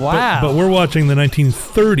right. Wow. But we're watching the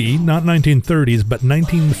 1930, not 1930s, but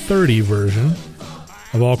 1930 version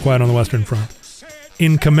of All Quiet on the Western Front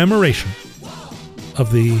in commemoration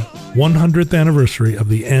of the 100th anniversary of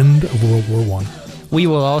the end of World War I. We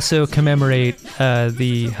will also commemorate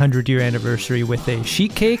the 100-year anniversary with a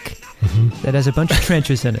sheet cake that has a bunch of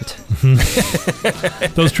trenches in it.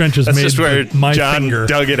 Those trenches That's made just where my John finger.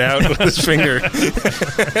 dug it out with his finger.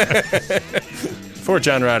 For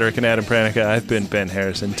John Roderick and Adam Pranica, I've been Ben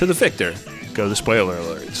Harrison. To the victor, go the spoiler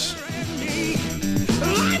alerts.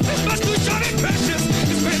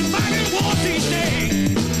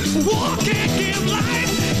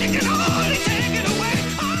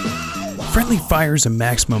 Friendly Fire is a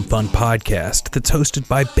Maximum Fun podcast that's hosted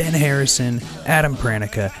by Ben Harrison, Adam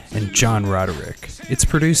Pranica, and John Roderick. It's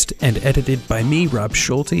produced and edited by me, Rob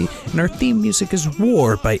Schulte, and our theme music is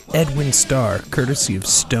War by Edwin Starr, courtesy of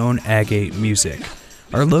Stone Agate Music.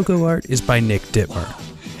 Our logo art is by Nick Dittmer.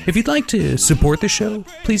 If you'd like to support the show,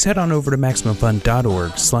 please head on over to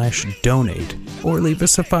MaximumFun.org/donate or leave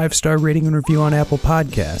us a 5-star rating and review on Apple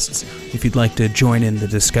Podcasts. If you'd like to join in the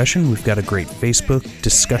discussion, we've got a great Facebook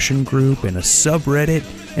discussion group and a subreddit,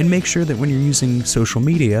 and make sure that when you're using social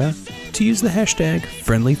media, to use the hashtag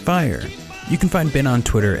FriendlyFire. You can find Ben on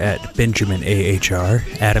Twitter at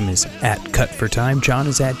BenjaminAHR, Adam is at CutForTime, John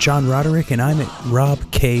is at John Roderick, and I'm at Rob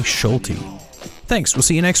K. Schulte. Thanks, we'll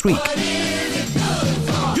see you next week.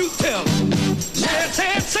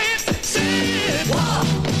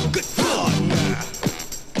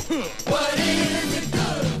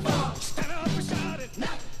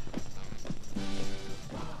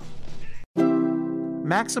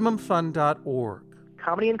 MaximumFun.org.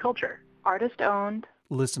 Comedy and culture. Artist owned.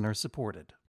 Listener supported.